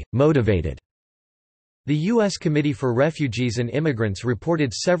religiously, motivated. The U.S. Committee for Refugees and Immigrants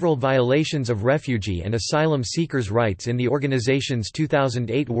reported several violations of refugee and asylum seekers' rights in the organization's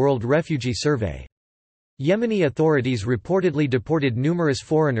 2008 World Refugee Survey. Yemeni authorities reportedly deported numerous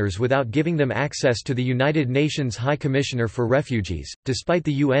foreigners without giving them access to the United Nations High Commissioner for Refugees, despite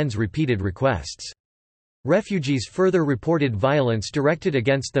the UN's repeated requests. Refugees further reported violence directed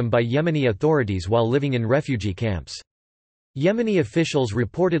against them by Yemeni authorities while living in refugee camps. Yemeni officials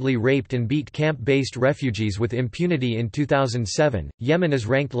reportedly raped and beat camp-based refugees with impunity in 2007. Yemen is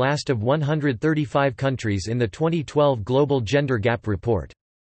ranked last of 135 countries in the 2012 Global Gender Gap Report.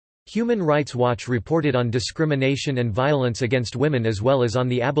 Human Rights Watch reported on discrimination and violence against women as well as on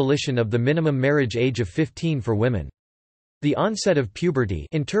the abolition of the minimum marriage age of 15 for women. The onset of puberty,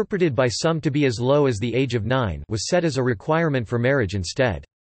 interpreted by some to be as low as the age of 9, was set as a requirement for marriage instead.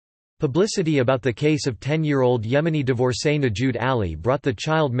 Publicity about the case of 10-year-old Yemeni divorcee Najoud Ali brought the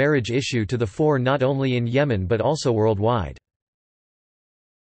child marriage issue to the fore not only in Yemen but also worldwide.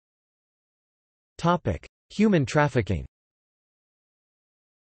 Human trafficking.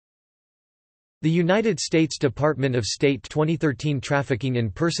 The United States Department of State 2013 Trafficking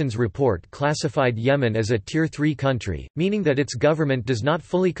in Persons report classified Yemen as a Tier 3 country, meaning that its government does not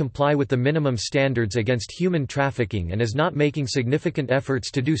fully comply with the minimum standards against human trafficking and is not making significant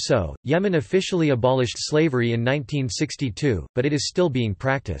efforts to do so. Yemen officially abolished slavery in 1962, but it is still being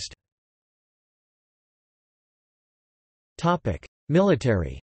practiced.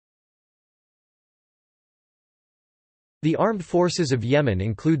 Military. The armed forces of Yemen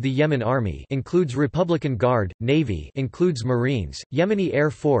include the Yemen Army, includes Republican Guard, Navy, includes Marines, Yemeni Air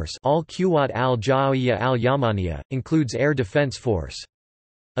Force, Al-Quwat al-Jawiyya al-Yamaniya, includes Air Defense Force.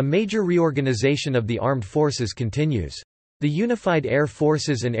 A major reorganization of the armed forces continues. The unified air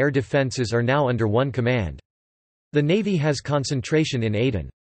forces and air defenses are now under one command. The Navy has concentration in Aden.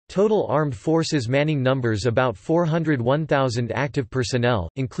 Total armed forces manning numbers about 401,000 active personnel,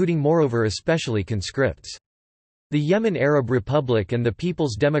 including moreover especially conscripts. The Yemen Arab Republic and the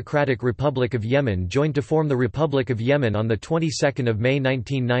People's Democratic Republic of Yemen joined to form the Republic of Yemen on the 22nd of May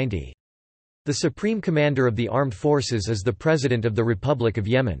 1990. The Supreme Commander of the Armed Forces is the President of the Republic of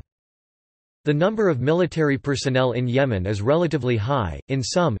Yemen. The number of military personnel in Yemen is relatively high. In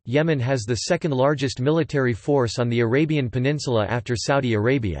sum, Yemen has the second largest military force on the Arabian Peninsula after Saudi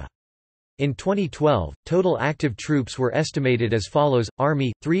Arabia. In 2012, total active troops were estimated as follows: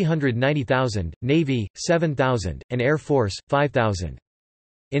 Army 390,000, Navy 7,000, and Air Force 5,000.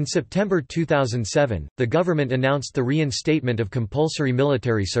 In September 2007, the government announced the reinstatement of compulsory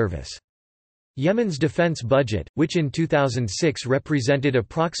military service. Yemen's defense budget, which in 2006 represented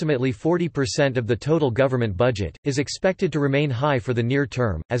approximately 40% of the total government budget, is expected to remain high for the near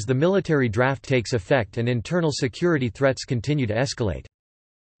term, as the military draft takes effect and internal security threats continue to escalate.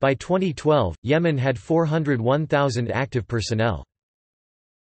 By 2012, Yemen had 401,000 active personnel.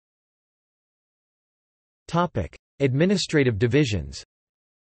 Administrative divisions.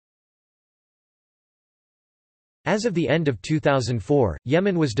 As of the end of 2004,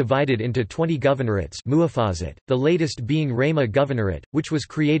 Yemen was divided into 20 governorates, the latest being Rayma Governorate, which was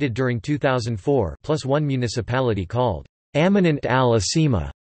created during 2004, plus one municipality called Amanat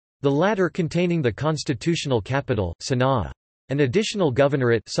al-Asima, the latter containing the constitutional capital, Sana'a. An additional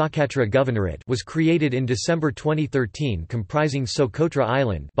governorate, Socotra Governorate, was created in December 2013 comprising Socotra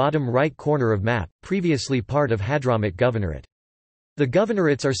Island, bottom right corner of map, previously part of Hadramawt Governorate. The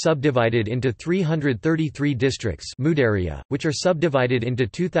governorates are subdivided into 333 districts, which are subdivided into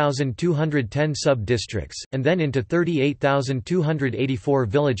 2,210 sub-districts, and then into 38,284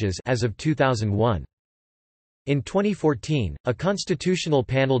 villages as of 2001. In 2014, a constitutional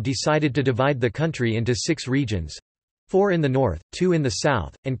panel decided to divide the country into 6 regions. 4 in the north, 2 in the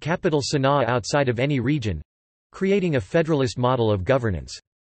south, and capital Sana'a outside of any region, creating a federalist model of governance.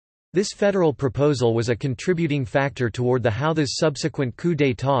 This federal proposal was a contributing factor toward the Houthis' subsequent coup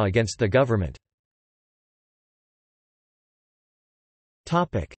d'état against the government.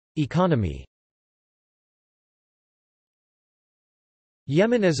 Economy.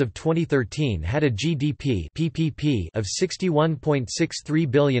 Yemen as of 2013 had a GDP (PPP) of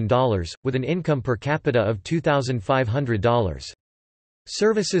 $61.63 billion, with an income per capita of $2,500.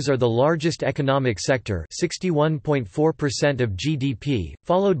 Services are the largest economic sector, 61.4% of GDP,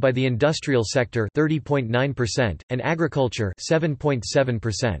 followed by the industrial sector 30.9% and agriculture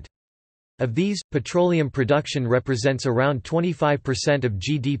 7.7%. Of these, petroleum production represents around 25% of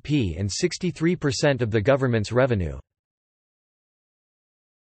GDP and 63% of the government's revenue.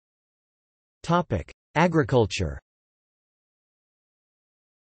 Agriculture.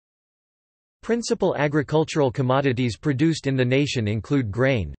 Principal agricultural commodities produced in the nation include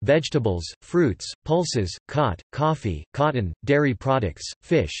grain, vegetables, fruits, pulses, coffee, cotton, dairy products,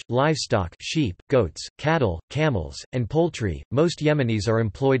 fish, livestock, sheep, goats, cattle, camels, and poultry. Most Yemenis are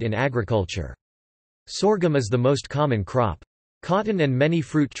employed in agriculture. Sorghum is the most common crop. Cotton and many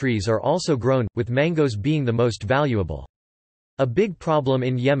fruit trees are also grown, with mangoes being the most valuable. A big problem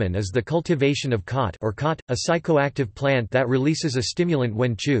in Yemen is the cultivation of khat or khat, a psychoactive plant that releases a stimulant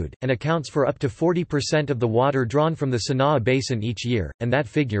when chewed, and accounts for up to 40% of the water drawn from the Sana'a basin each year, and that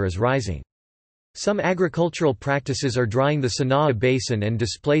figure is rising. Some agricultural practices are drying the Sana'a basin and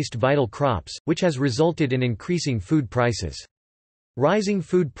displaced vital crops, which has resulted in increasing food prices. Rising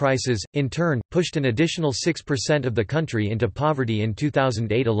food prices, in turn, pushed an additional 6% of the country into poverty in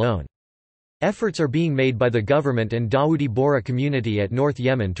 2008 alone. Efforts are being made by the government and Dawoodi Bohra community at North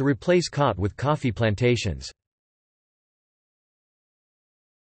Yemen to replace khat with coffee plantations.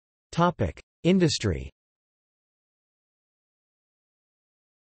 Industry.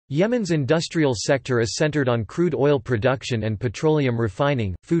 Yemen's industrial sector is centered on crude oil production and petroleum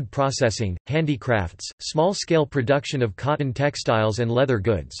refining, food processing, handicrafts, small-scale production of cotton textiles and leather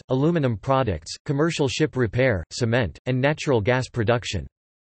goods, aluminum products, commercial ship repair, cement, and natural gas production.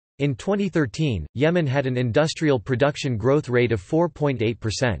 In 2013, Yemen had an industrial production growth rate of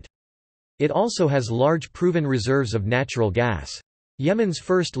 4.8%. It also has large proven reserves of natural gas. Yemen's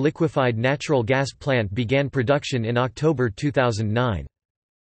first liquefied natural gas plant began production in October 2009.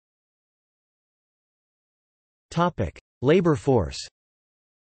 Labor force.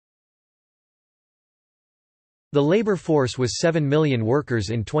 The labor force was 7 million workers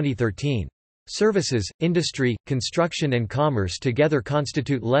in 2013. Services, industry, construction and commerce together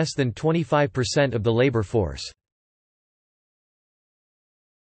constitute less than 25% of the labor force.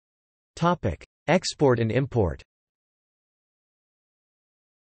 Export and import.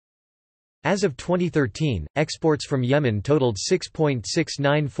 As of 2013, exports from Yemen totaled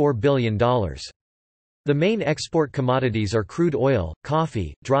 $6.694 billion. The main export commodities are crude oil,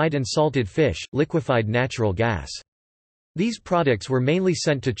 coffee, dried and salted fish, liquefied natural gas. These products were mainly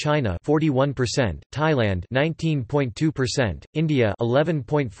sent to China 41%, Thailand 19.2%, India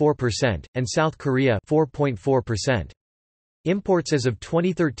 11.4%, and South Korea 4.4%. Imports as of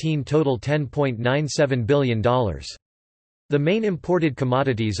 2013 total $10.97 billion. The main imported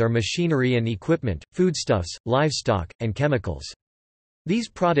commodities are machinery and equipment, foodstuffs, livestock, and chemicals. These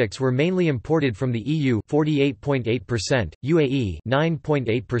products were mainly imported from the EU 48.8%, UAE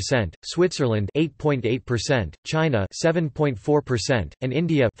 9.8%, Switzerland 8.8%, China 7.4%, and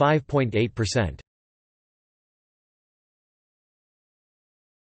India 5.8%.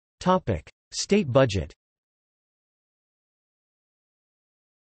 Topic: State budget.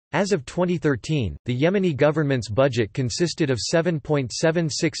 As of 2013, the Yemeni government's budget consisted of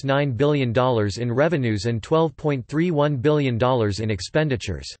 $7.769 billion in revenues and $12.31 billion in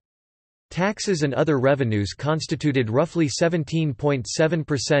expenditures. Taxes and other revenues constituted roughly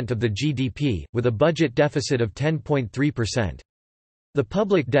 17.7% of the GDP, with a budget deficit of 10.3%. The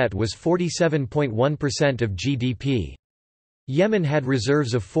public debt was 47.1% of GDP. Yemen had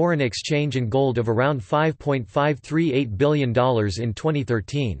reserves of foreign exchange and gold of around $5.538 billion in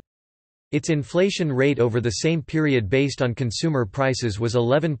 2013. Its inflation rate over the same period based on consumer prices was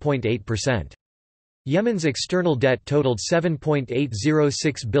 11.8%. Yemen's external debt totaled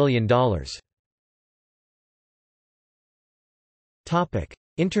 $7.806 billion.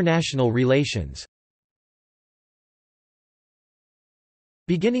 International relations.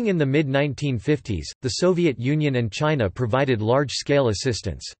 Beginning in the mid-1950s, the Soviet Union and China provided large-scale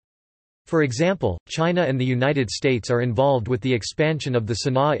assistance. For example, China and the United States are involved with the expansion of the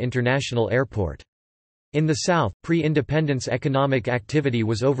Sana'a International Airport. In the south, pre-independence economic activity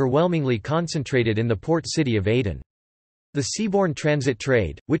was overwhelmingly concentrated in the port city of Aden. The seaborne transit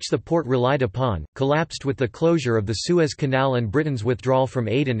trade, which the port relied upon, collapsed with the closure of the Suez Canal and Britain's withdrawal from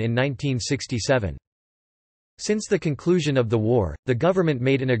Aden in 1967. Since the conclusion of the war, the government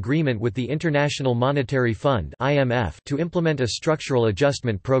made an agreement with the International Monetary Fund (IMF) to implement a structural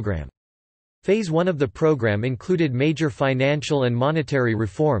adjustment program. Phase 1 of the program included major financial and monetary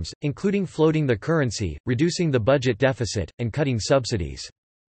reforms, including floating the currency, reducing the budget deficit, and cutting subsidies.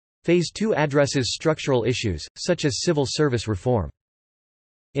 Phase 2 addresses structural issues, such as civil service reform.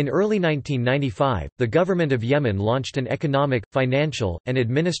 In early 1995, the government of Yemen launched an economic, financial, and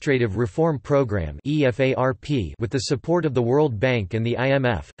administrative reform program with the support of the World Bank and the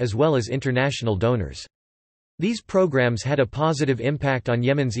IMF, as well as international donors. These programs had a positive impact on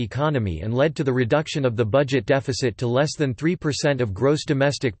Yemen's economy and led to the reduction of the budget deficit to less than 3% of gross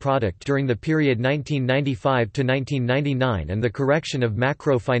domestic product during the period 1995 to 1999 and the correction of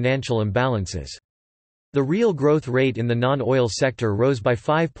macro-financial imbalances. The real growth rate in the non-oil sector rose by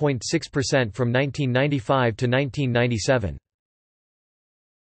 5.6% from 1995 to 1997.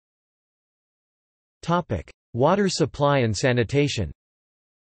 Topic: Water supply and sanitation.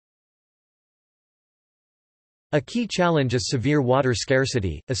 A key challenge is severe water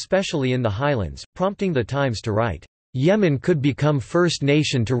scarcity, especially in the highlands, prompting the Times to write, "Yemen could become first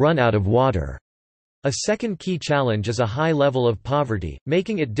nation to run out of water." A second key challenge is a high level of poverty,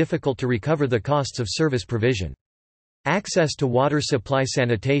 making it difficult to recover the costs of service provision. Access to water supply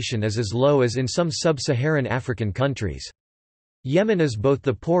sanitation is as low as in some sub-Saharan African countries. Yemen is both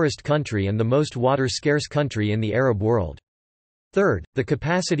the poorest country and the most water-scarce country in the Arab world. Third, the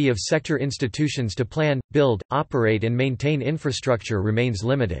capacity of sector institutions to plan, build, operate and maintain infrastructure remains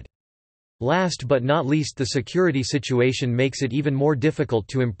limited. Last but not least, the security situation makes it even more difficult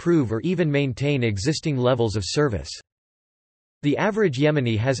to improve or even maintain existing levels of service. The average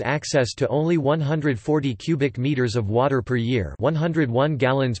Yemeni has access to only 140 cubic meters of water per year, 101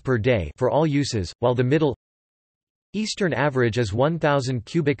 gallons per day for all uses, while the Middle Eastern average is 1,000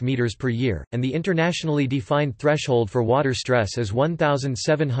 cubic meters per year, and the internationally defined threshold for water stress is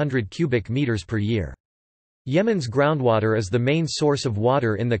 1,700 cubic meters per year. Yemen's groundwater is the main source of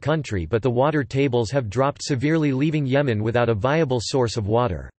water in the country, but the water tables have dropped severely, leaving Yemen without a viable source of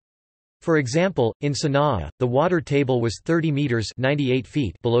water. For example, in Sana'a, the water table was 30 meters (98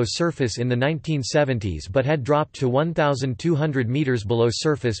 feet) below surface in the 1970s but had dropped to 1,200 meters below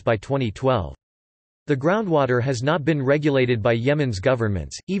surface by 2012. The groundwater has not been regulated by Yemen's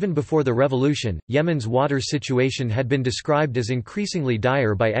governments. Even before the revolution, Yemen's water situation had been described as increasingly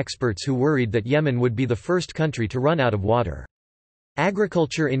dire by experts who worried that Yemen would be the first country to run out of water.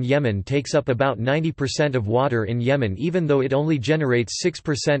 Agriculture in Yemen takes up about 90% of water in Yemen, even though it only generates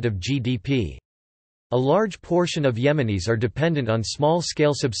 6% of GDP. A large portion of Yemenis are dependent on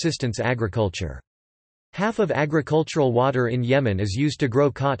small-scale subsistence agriculture. Half of agricultural water in Yemen is used to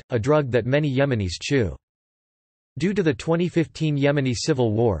grow khat, a drug that many Yemenis chew. Due to the 2015 Yemeni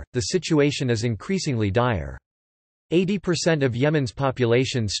civil war, the situation is increasingly dire. 80% of Yemen's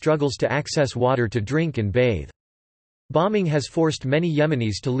population struggles to access water to drink and bathe. Bombing has forced many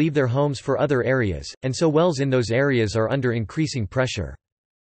Yemenis to leave their homes for other areas, and so wells in those areas are under increasing pressure.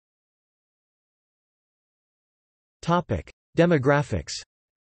 Demographics.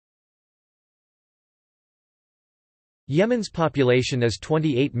 Yemen's population is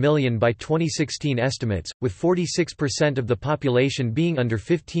 28 million by 2016 estimates, with 46% of the population being under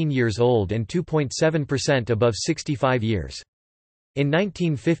 15 years old and 2.7% above 65 years. In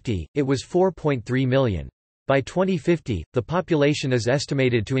 1950, it was 4.3 million. By 2050, the population is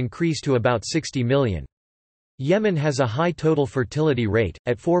estimated to increase to about 60 million. Yemen has a high total fertility rate,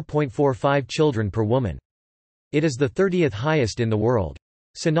 at 4.45 children per woman. It is the 30th highest in the world.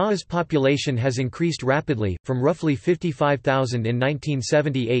 Sana'a's population has increased rapidly, from roughly 55,000 in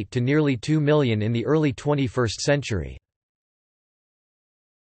 1978 to nearly 2 million in the early 21st century.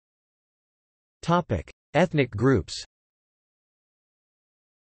 Ethnic groups.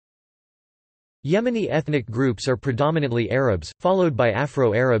 Yemeni ethnic groups are predominantly Arabs, followed by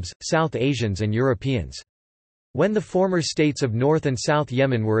Afro-Arabs, South Asians and Europeans. When the former states of North and South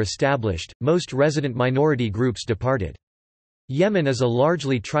Yemen were established, most resident minority groups departed. Yemen is a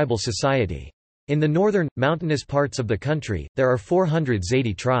largely tribal society. In the northern, mountainous parts of the country, there are 400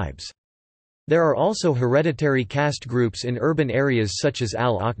 Zaydi tribes. There are also hereditary caste groups in urban areas such as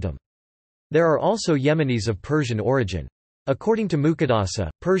Al-Aqdam. There are also Yemenis of Persian origin. According to Muqaddasa,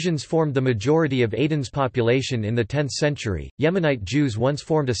 Persians formed the majority of Aden's population in the 10th century. Yemenite Jews once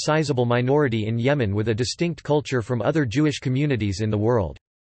formed a sizable minority in Yemen with a distinct culture from other Jewish communities in the world.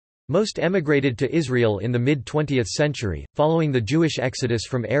 Most emigrated to Israel in the mid-20th century, following the Jewish exodus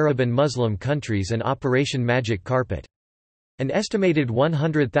from Arab and Muslim countries and Operation Magic Carpet. An estimated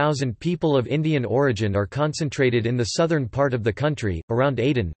 100,000 people of Indian origin are concentrated in the southern part of the country, around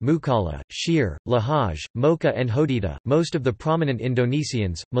Aden, Mukalla, Shire, Lahaj, Mocha and Hodeidah. Most of the prominent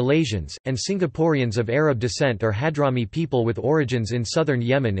Indonesians, Malaysians, and Singaporeans of Arab descent are Hadrami people with origins in southern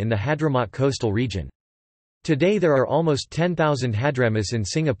Yemen in the Hadramaut coastal region. Today there are almost 10,000 Hadramis in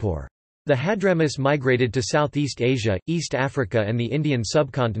Singapore. The Hadramis migrated to Southeast Asia, East Africa and the Indian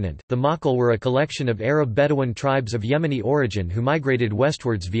subcontinent. The Makhl were a collection of Arab Bedouin tribes of Yemeni origin who migrated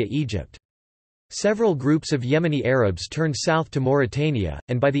westwards via Egypt. Several groups of Yemeni Arabs turned south to Mauritania,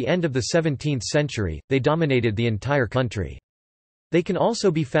 and by the end of the 17th century, they dominated the entire country. They can also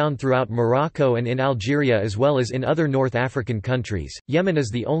be found throughout Morocco and in Algeria as well as in other North African countries. Yemen is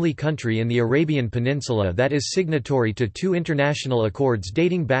the only country in the Arabian Peninsula that is signatory to two international accords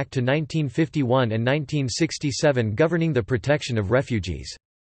dating back to 1951 and 1967 governing the protection of refugees.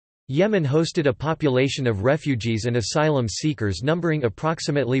 Yemen hosted a population of refugees and asylum seekers numbering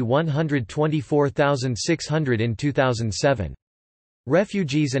approximately 124,600 in 2007.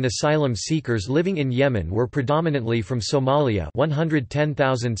 Refugees and asylum seekers living in Yemen were predominantly from Somalia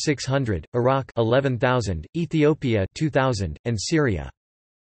 110,600, Iraq 11,000, Ethiopia 2,000, and Syria.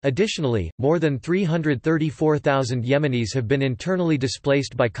 Additionally, more than 334,000 Yemenis have been internally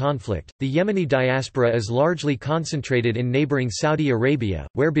displaced by conflict. The Yemeni diaspora is largely concentrated in neighboring Saudi Arabia,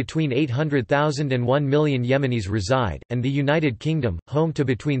 where between 800,000 and 1 million Yemenis reside, and the United Kingdom, home to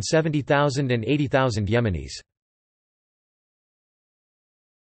between 70,000 and 80,000 Yemenis.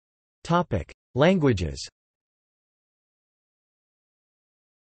 Topic: Languages.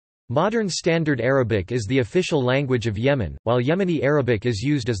 Modern Standard Arabic is the official language of Yemen, while Yemeni Arabic is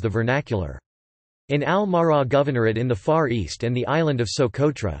used as the vernacular. In Al-Mar'a Governorate in the Far East and the island of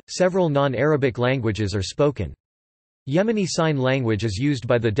Socotra, several non-Arabic languages are spoken. Yemeni Sign Language is used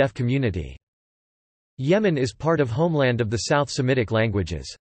by the deaf community. Yemen is part of homeland of the South Semitic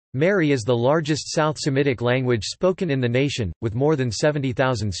languages. Mari is the largest South Semitic language spoken in the nation, with more than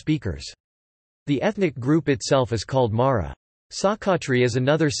 70,000 speakers. The ethnic group itself is called Mara. Sokotri is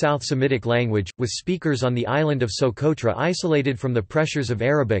another South Semitic language, with speakers on the island of Socotra isolated from the pressures of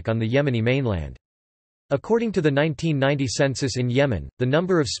Arabic on the Yemeni mainland. According to the 1990 census in Yemen, the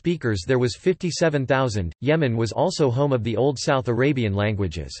number of speakers there was 57,000. Yemen was also home of the Old South Arabian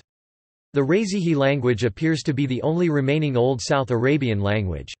languages. The Razihi language appears to be the only remaining Old South Arabian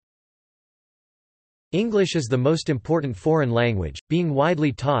language. English is the most important foreign language, being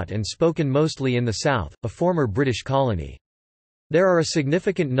widely taught and spoken mostly in the South, a former British colony. There are a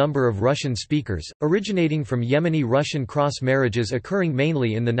significant number of Russian speakers, originating from Yemeni-Russian cross-marriages occurring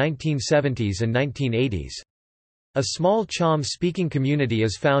mainly in the 1970s and 1980s. A small Cham-speaking community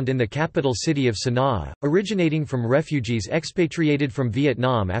is found in the capital city of Sana'a, originating from refugees expatriated from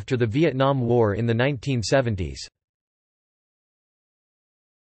Vietnam after the Vietnam War in the 1970s.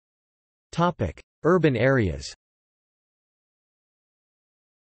 Urban areas.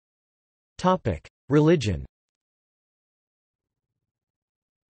 Religion.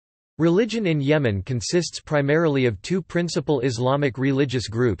 Religion in Yemen consists primarily of two principal Islamic religious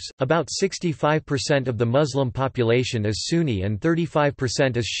groups. About 65% of the Muslim population is Sunni and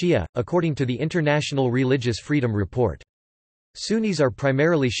 35% is Shia, according to the International Religious Freedom Report. Sunnis are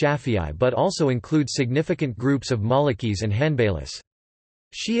primarily Shafi'i but also include significant groups of Malikis and Hanbalis.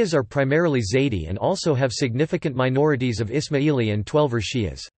 Shias are primarily Zaydi and also have significant minorities of Ismaili and Twelver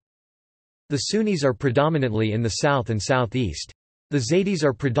Shias. The Sunnis are predominantly in the south and southeast. The Zaydis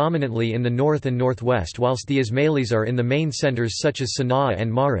are predominantly in the north and northwest whilst the Ismailis are in the main centers such as Sana'a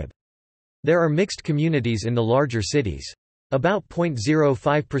and Marib. There are mixed communities in the larger cities. About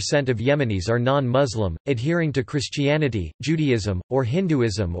 0.05% of Yemenis are non-Muslim, adhering to Christianity, Judaism, or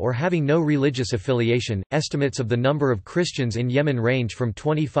Hinduism or having no religious affiliation. Estimates of the number of Christians in Yemen range from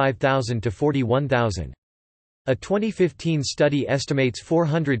 25,000 to 41,000. A 2015 study estimates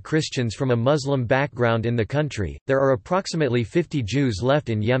 400 Christians from a Muslim background in the country. There are approximately 50 Jews left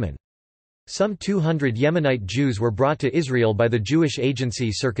in Yemen. Some 200 Yemenite Jews were brought to Israel by the Jewish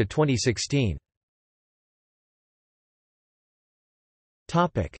Agency circa 2016.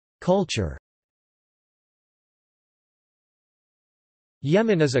 Culture.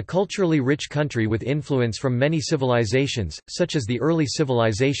 Yemen is a culturally rich country with influence from many civilizations, such as the early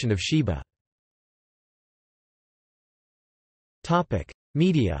civilization of Sheba.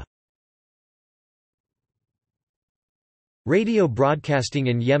 Media. Radio broadcasting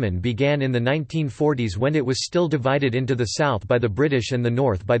in Yemen began in the 1940s when it was still divided into the south by the British and the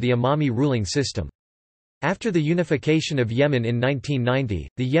north by the Imami ruling system. After the unification of Yemen in 1990,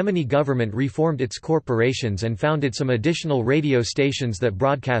 the Yemeni government reformed its corporations and founded some additional radio stations that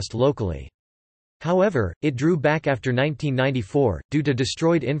broadcast locally. However, it drew back after 1994, due to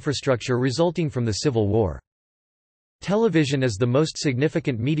destroyed infrastructure resulting from the civil war. Television is the most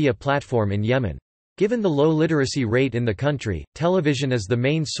significant media platform in Yemen. Given the low literacy rate in the country, television is the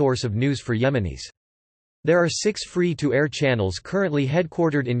main source of news for Yemenis. There are 6 free-to-air channels currently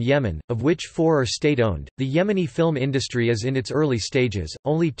headquartered in Yemen, of which 4 are state-owned. The Yemeni film industry is in its early stages,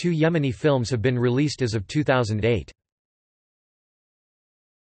 only 2 Yemeni films have been released as of 2008.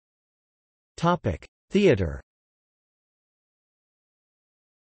 Theatre.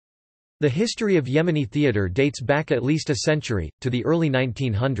 The history of Yemeni theatre dates back at least a century, to the early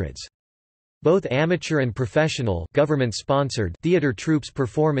 1900s. Both amateur and professional government-sponsored theatre troupes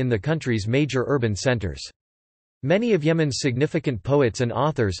perform in the country's major urban centers. Many of Yemen's significant poets and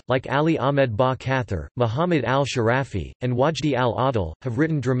authors, like Ali Ahmed Ba Kathir, Muhammad al-Sharafi, and Wajdi al-Adil, have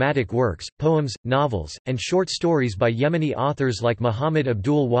written dramatic works, poems, novels, and short stories by Yemeni authors like Muhammad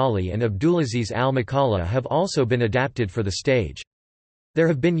Abdul Wali and Abdulaziz al-Makalla have also been adapted for the stage. There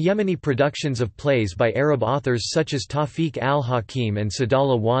have been Yemeni productions of plays by Arab authors such as Tawfiq al-Hakim and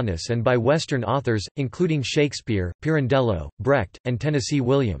Sadallah Wanis and by Western authors, including Shakespeare, Pirandello, Brecht, and Tennessee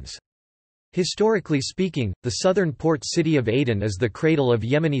Williams. Historically speaking, the southern port city of Aden is the cradle of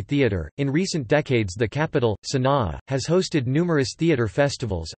Yemeni theatre. In recent decades, the capital, Sana'a, has hosted numerous theatre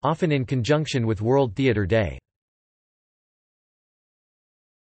festivals, often in conjunction with World Theatre Day.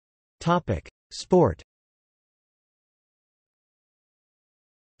 Sport.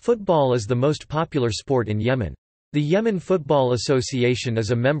 Football is the most popular sport in Yemen. The Yemen Football Association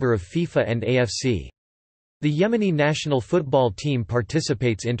is a member of FIFA and AFC. The Yemeni national football team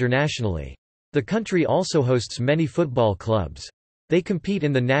participates internationally. The country also hosts many football clubs. They compete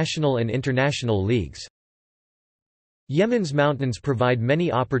in the national and international leagues. Yemen's mountains provide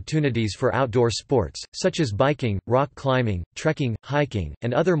many opportunities for outdoor sports, such as biking, rock climbing, trekking, hiking,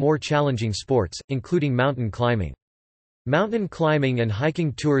 and other more challenging sports, including mountain climbing. Mountain climbing and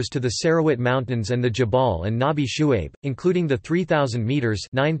hiking tours to the Sarawat Mountains and the Jabal and Nabi Shuaib, including the 3,000 meters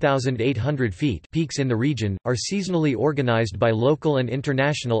 (9,800 feet) peaks in the region, are seasonally organized by local and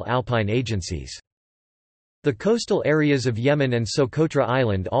international alpine agencies. The coastal areas of Yemen and Socotra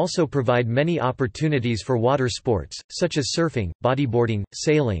Island also provide many opportunities for water sports, such as surfing, bodyboarding,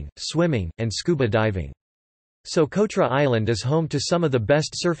 sailing, swimming, and scuba diving. Socotra Island is home to some of the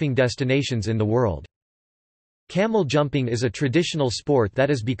best surfing destinations in the world. Camel jumping is a traditional sport that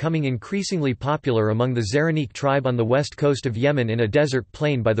is becoming increasingly popular among the Zaraniq tribe on the west coast of Yemen in a desert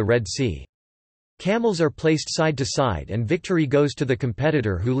plain by the Red Sea. Camels are placed side to side and victory goes to the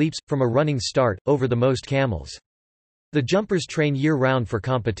competitor who leaps, from a running start, over the most camels. The jumpers train year-round for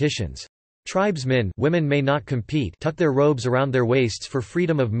competitions. Tribesmen, women may not compete, tuck their robes around their waists for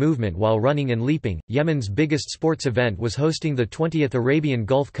freedom of movement while running and leaping. Yemen's biggest sports event was hosting the 20th Arabian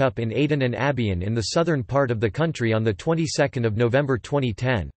Gulf Cup in Aden and Abyan in the southern part of the country on the 22nd of November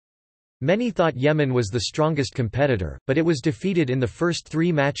 2010. Many thought Yemen was the strongest competitor, but it was defeated in the first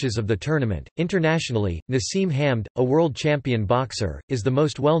 3 matches of the tournament. Internationally, Naseem Hamd, a world champion boxer, is the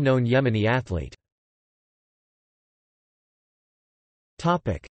most well-known Yemeni athlete.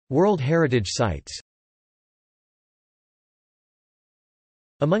 Topic: World Heritage Sites.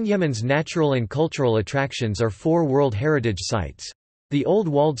 Among Yemen's natural and cultural attractions are 4 World Heritage Sites. The old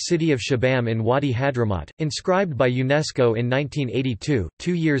walled city of Shabam in Wadi Hadramaut, inscribed by UNESCO in 1982,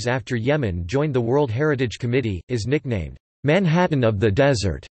 2 years after Yemen joined the World Heritage Committee, is nicknamed Manhattan of the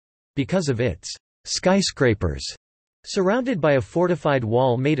Desert because of its skyscrapers. Surrounded by a fortified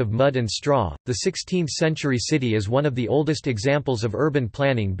wall made of mud and straw, the 16th-century city is one of the oldest examples of urban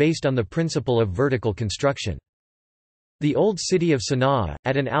planning based on the principle of vertical construction. The old city of Sana'a,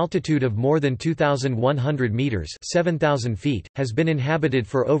 at an altitude of more than 2,100 meters (7,000 feet), has been inhabited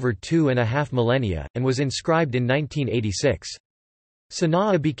for over 2.5 millennia, and was inscribed in 1986.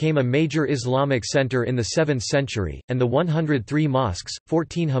 Sana'a became a major Islamic center in the 7th century, and the 103 mosques,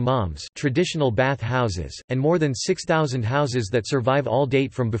 14 hammams, traditional bath houses, and more than 6,000 houses that survive all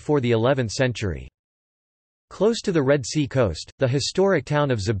date from before the 11th century. Close to the Red Sea coast, the historic town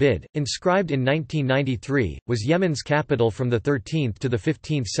of Zabid, inscribed in 1993, was Yemen's capital from the 13th to the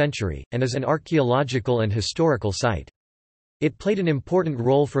 15th century, and is an archaeological and historical site. It played an important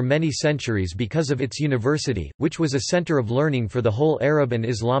role for many centuries because of its university, which was a center of learning for the whole Arab and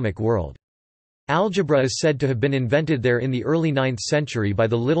Islamic world. Algebra is said to have been invented there in the early 9th century by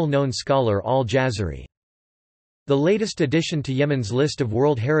the little-known scholar al-Jazari. The latest addition to Yemen's list of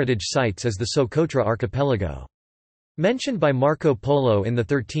World Heritage Sites is the Socotra Archipelago. Mentioned by Marco Polo in the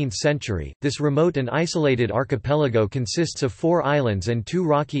 13th century, this remote and isolated archipelago consists of 4 islands and 2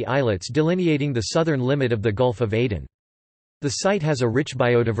 rocky islets delineating the southern limit of the Gulf of Aden. The site has a rich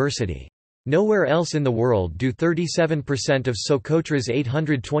biodiversity. Nowhere else in the world do 37% of Socotra's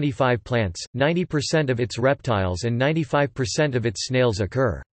 825 plants, 90% of its reptiles and 95% of its snails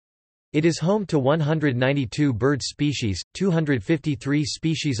occur. It is home to 192 bird species, 253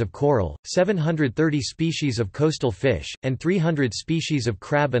 species of coral, 730 species of coastal fish, and 300 species of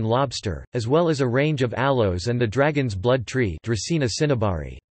crab and lobster, as well as a range of aloes and the dragon's blood tree Dracaena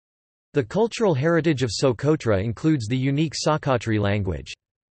cinnabari. The cultural heritage of Socotra includes the unique Socotri language.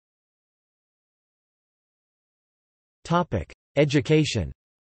 Education.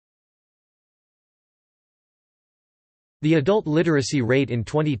 The adult literacy rate in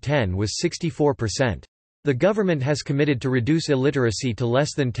 2010 was 64%. The government has committed to reduce illiteracy to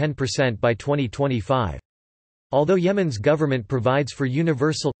less than 10% by 2025. Although Yemen's government provides for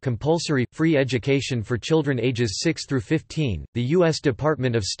universal, compulsory, free education for children ages 6 through 15, the U.S.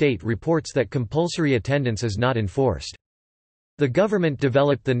 Department of State reports that compulsory attendance is not enforced. The government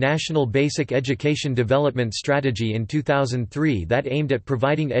developed the National Basic Education Development Strategy in 2003 that aimed at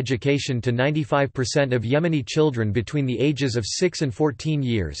providing education to 95% of Yemeni children between the ages of 6 and 14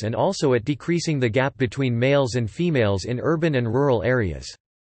 years and also at decreasing the gap between males and females in urban and rural areas.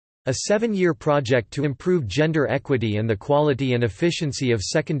 A 7-year project to improve gender equity and the quality and efficiency of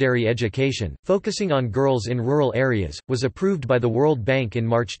secondary education, focusing on girls in rural areas, was approved by the World Bank in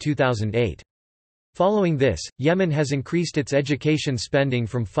March 2008. Following this, Yemen has increased its education spending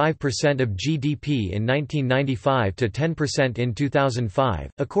from 5% of GDP in 1995 to 10% in 2005.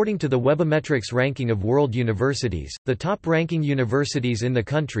 According to the Webometrics ranking of world universities, the top-ranking universities in the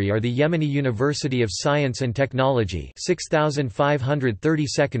country are the Yemeni University of Science and Technology,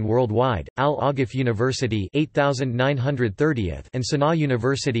 6,532nd worldwide; Al Aghaf University, 8,930th; and Sana'a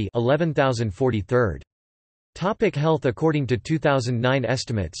University, 11,043rd. Health. According to 2009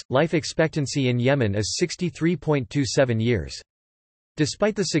 estimates, life expectancy in Yemen is 63.27 years.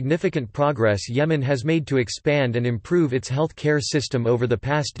 Despite the significant progress Yemen has made to expand and improve its health care system over the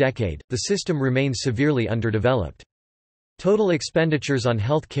past decade, the system remains severely underdeveloped. Total expenditures on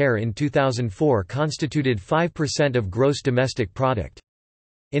health care in 2004 constituted 5% of gross domestic product.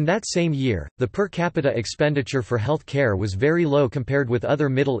 In that same year, the per capita expenditure for health care was very low compared with other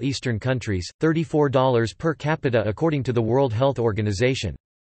Middle Eastern countries, $34 per capita according to the World Health Organization.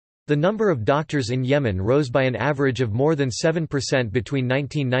 The number of doctors in Yemen rose by an average of more than 7% between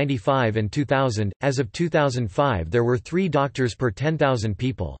 1995 and 2000. As of 2005, there were 3 doctors per 10,000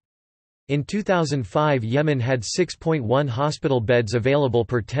 people. In 2005, Yemen had 6.1 hospital beds available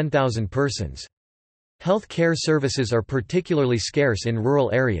per 10,000 persons. Health care services are particularly scarce in rural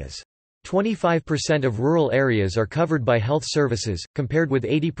areas. 25% of rural areas are covered by health services, compared with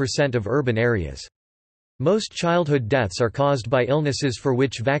 80% of urban areas. Most childhood deaths are caused by illnesses for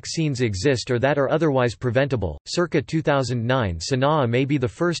which vaccines exist or that are otherwise preventable. Circa 2009, Sana'a may be the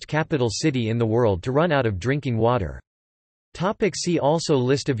first capital city in the world to run out of drinking water. See also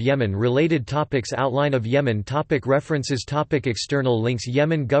List of Yemen-related topics. Outline of Yemen. References. External links.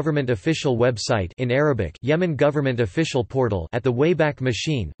 Yemen Government Official Website in Arabic, Yemen Government Official Portal at the Wayback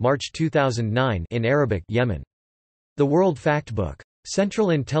Machine, March 2009 in Arabic, Yemen. The World Factbook.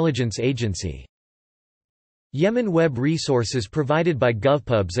 Central Intelligence Agency. Yemen Web resources provided by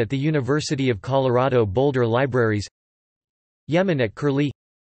GovPubs at the University of Colorado Boulder Libraries. Yemen at Curlie.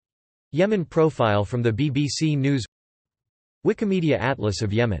 Yemen profile from the BBC News. Wikimedia Atlas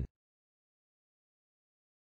of Yemen.